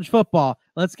for college football.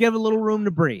 Let's give it a little room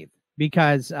to breathe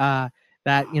because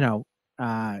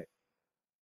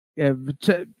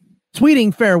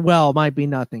tweeting farewell might be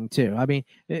nothing too. I mean,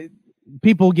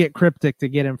 people get cryptic to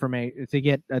get information, to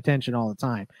get attention all the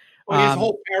time. His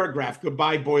whole paragraph,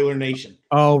 goodbye Boiler Nation.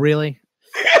 Oh, really?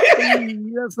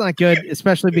 That's not good,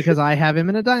 especially because I have him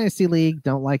in a dynasty league.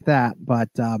 Don't like that. But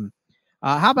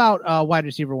how about wide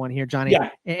receiver one here, Johnny? Yeah.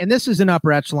 And this is an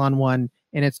upper echelon one,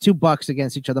 and it's $2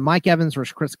 against each other. Mike Evans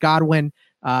versus Chris Godwin.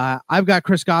 I've got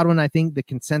Chris Godwin. I think the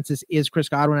consensus is Chris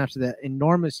Godwin after the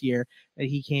enormous year that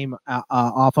he came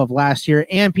off of last year,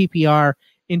 and PPR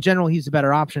in general, he's a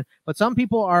better option. But some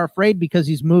people are afraid because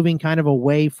he's moving kind of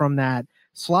away from that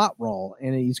slot role,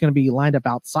 and he's going to be lined up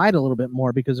outside a little bit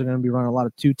more because they're going to be running a lot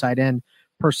of 2 tight end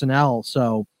personnel.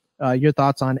 So your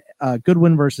thoughts on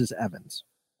Goodwin versus Evans?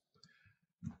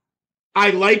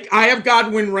 I have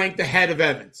Godwin ranked ahead of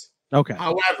Evans. Okay.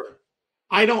 However,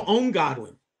 I don't own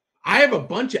Godwin. I have a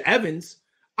bunch of Evans.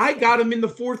 I got him in the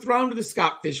 4th round of the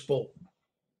Scott Fish Bowl.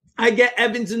 I get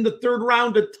Evans in the 3rd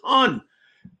round a ton.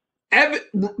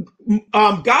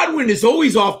 Godwin is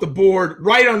always off the board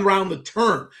right around the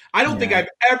turn. I don't think I've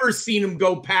ever seen him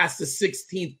go past the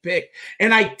 16th pick.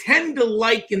 And I tend to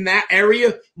like in that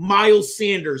area Miles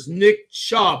Sanders, Nick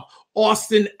Chubb,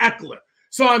 Austin Eckler.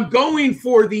 So I'm going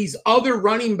for these other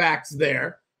running backs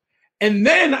there. And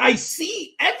then I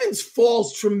see Evans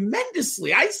falls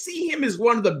tremendously. I see him as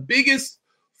one of the biggest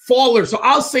fallers. So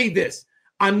I'll say this.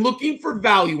 I'm looking for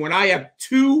value when I have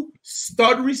 2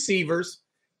 stud receivers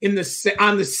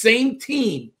on the same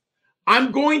team.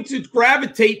 I'm going to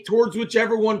gravitate towards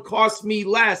whichever one costs me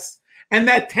less, and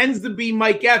that tends to be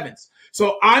Mike Evans.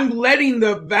 So I'm letting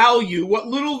the value, what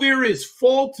little there is,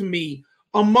 fall to me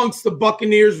amongst the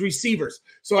Buccaneers receivers.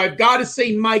 So I've got to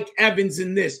say Mike Evans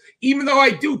in this. Even though I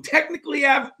do technically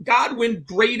have Godwin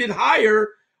graded higher,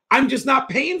 I'm just not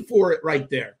paying for it right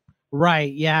there.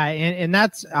 Right, yeah, and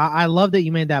that's I love that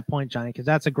you made that point, Johnny, because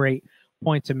that's a great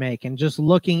point to make. And just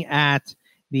looking at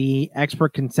the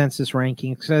expert consensus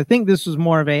rankings, so I think this was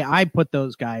more of I put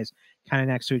those guys kind of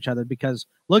next to each other because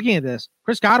looking at this,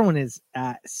 Chris Godwin is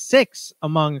at 6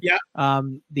 among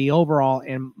the overall,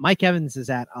 and Mike Evans is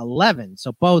at 11.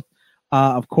 So both,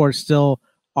 of course, still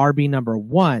RB number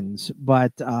 1s.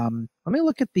 But let me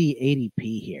look at the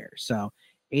ADP here. So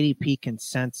ADP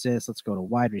consensus. Let's go to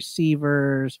wide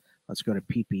receivers. Let's go to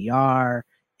PPR,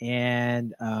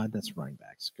 and that's running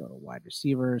backs. Go to wide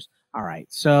receivers. All right.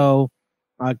 So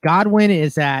Godwin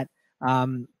is at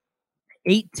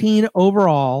 18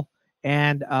 overall,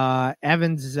 and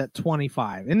Evans is at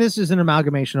 25. And this is an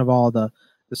amalgamation of all the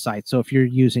sites. So if you're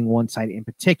using one site in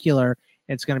particular,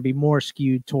 it's going to be more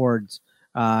skewed towards,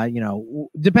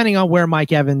 depending on where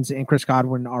Mike Evans and Chris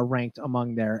Godwin are ranked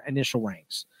among their initial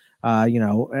ranks.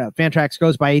 Fantrax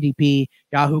goes by ADP,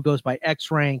 Yahoo goes by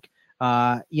X rank,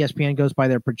 ESPN goes by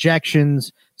their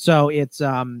projections. So it's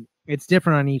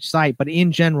different on each site, but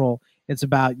in general,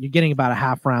 you're getting about a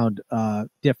half round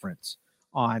difference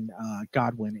on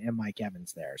Godwin and Mike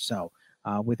Evans there. So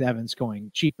with Evans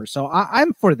going cheaper. So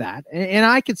I'm for that. And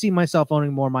I could see myself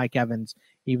owning more Mike Evans,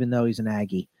 even though he's an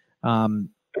Aggie, than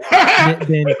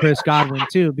Chris Godwin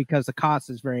too, because the cost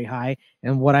is very high.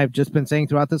 And what I've just been saying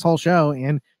throughout this whole show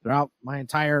and throughout my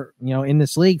entire, in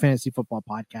this league fantasy football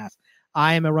podcast,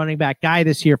 I am a running back guy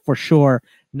this year for sure,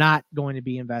 not going to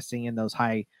be investing in those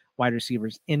high wide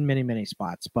receivers in many, many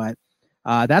spots. But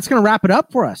that's going to wrap it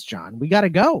up for us, John. We got to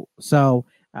go. So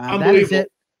that is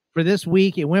it for this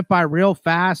week. It went by real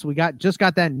fast. We just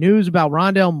got that news about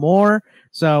Rondale Moore.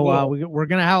 So we're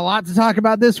going to have a lot to talk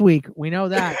about this week. We know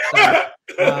that.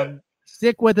 So,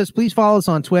 stick with us. Please follow us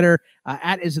on Twitter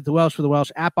at Is It The Welsh for the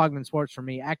Welsh, at Bogman Sports for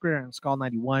me, at Gridiron and Skull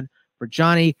 91 for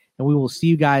Johnny. And we will see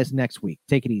you guys next week.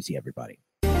 Take it easy, everybody.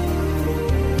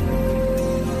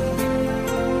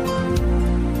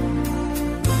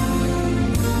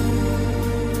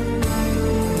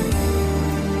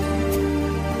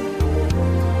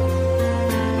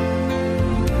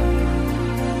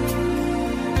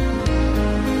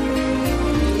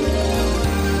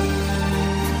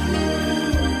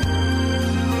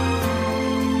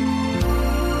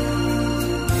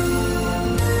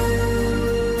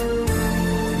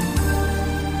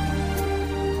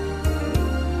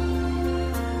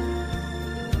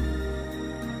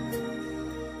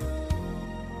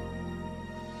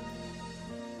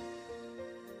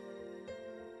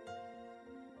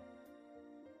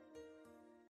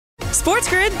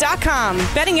 SportsGrid.com.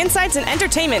 Betting insights and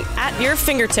entertainment at your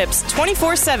fingertips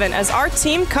 24/7 as our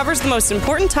team covers the most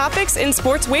important topics in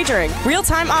sports wagering.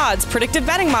 Real-time odds, predictive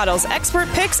betting models, expert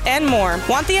picks, and more.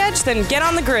 Want the edge? Then get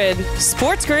on the grid.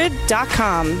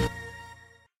 SportsGrid.com.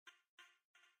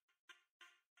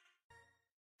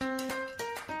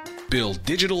 Build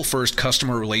digital-first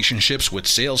customer relationships with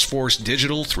Salesforce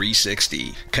Digital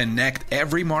 360. Connect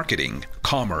every marketing,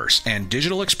 commerce, and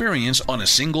digital experience on a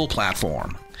single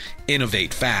platform.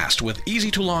 Innovate fast with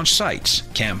easy-to-launch sites,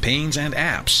 campaigns, and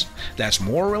apps. That's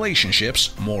more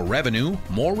relationships, more revenue,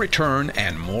 more return,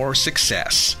 and more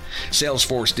success.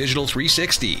 Salesforce Digital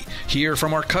 360. Hear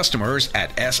from our customers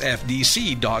at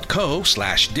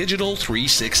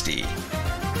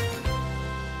sfdc.co/digital360.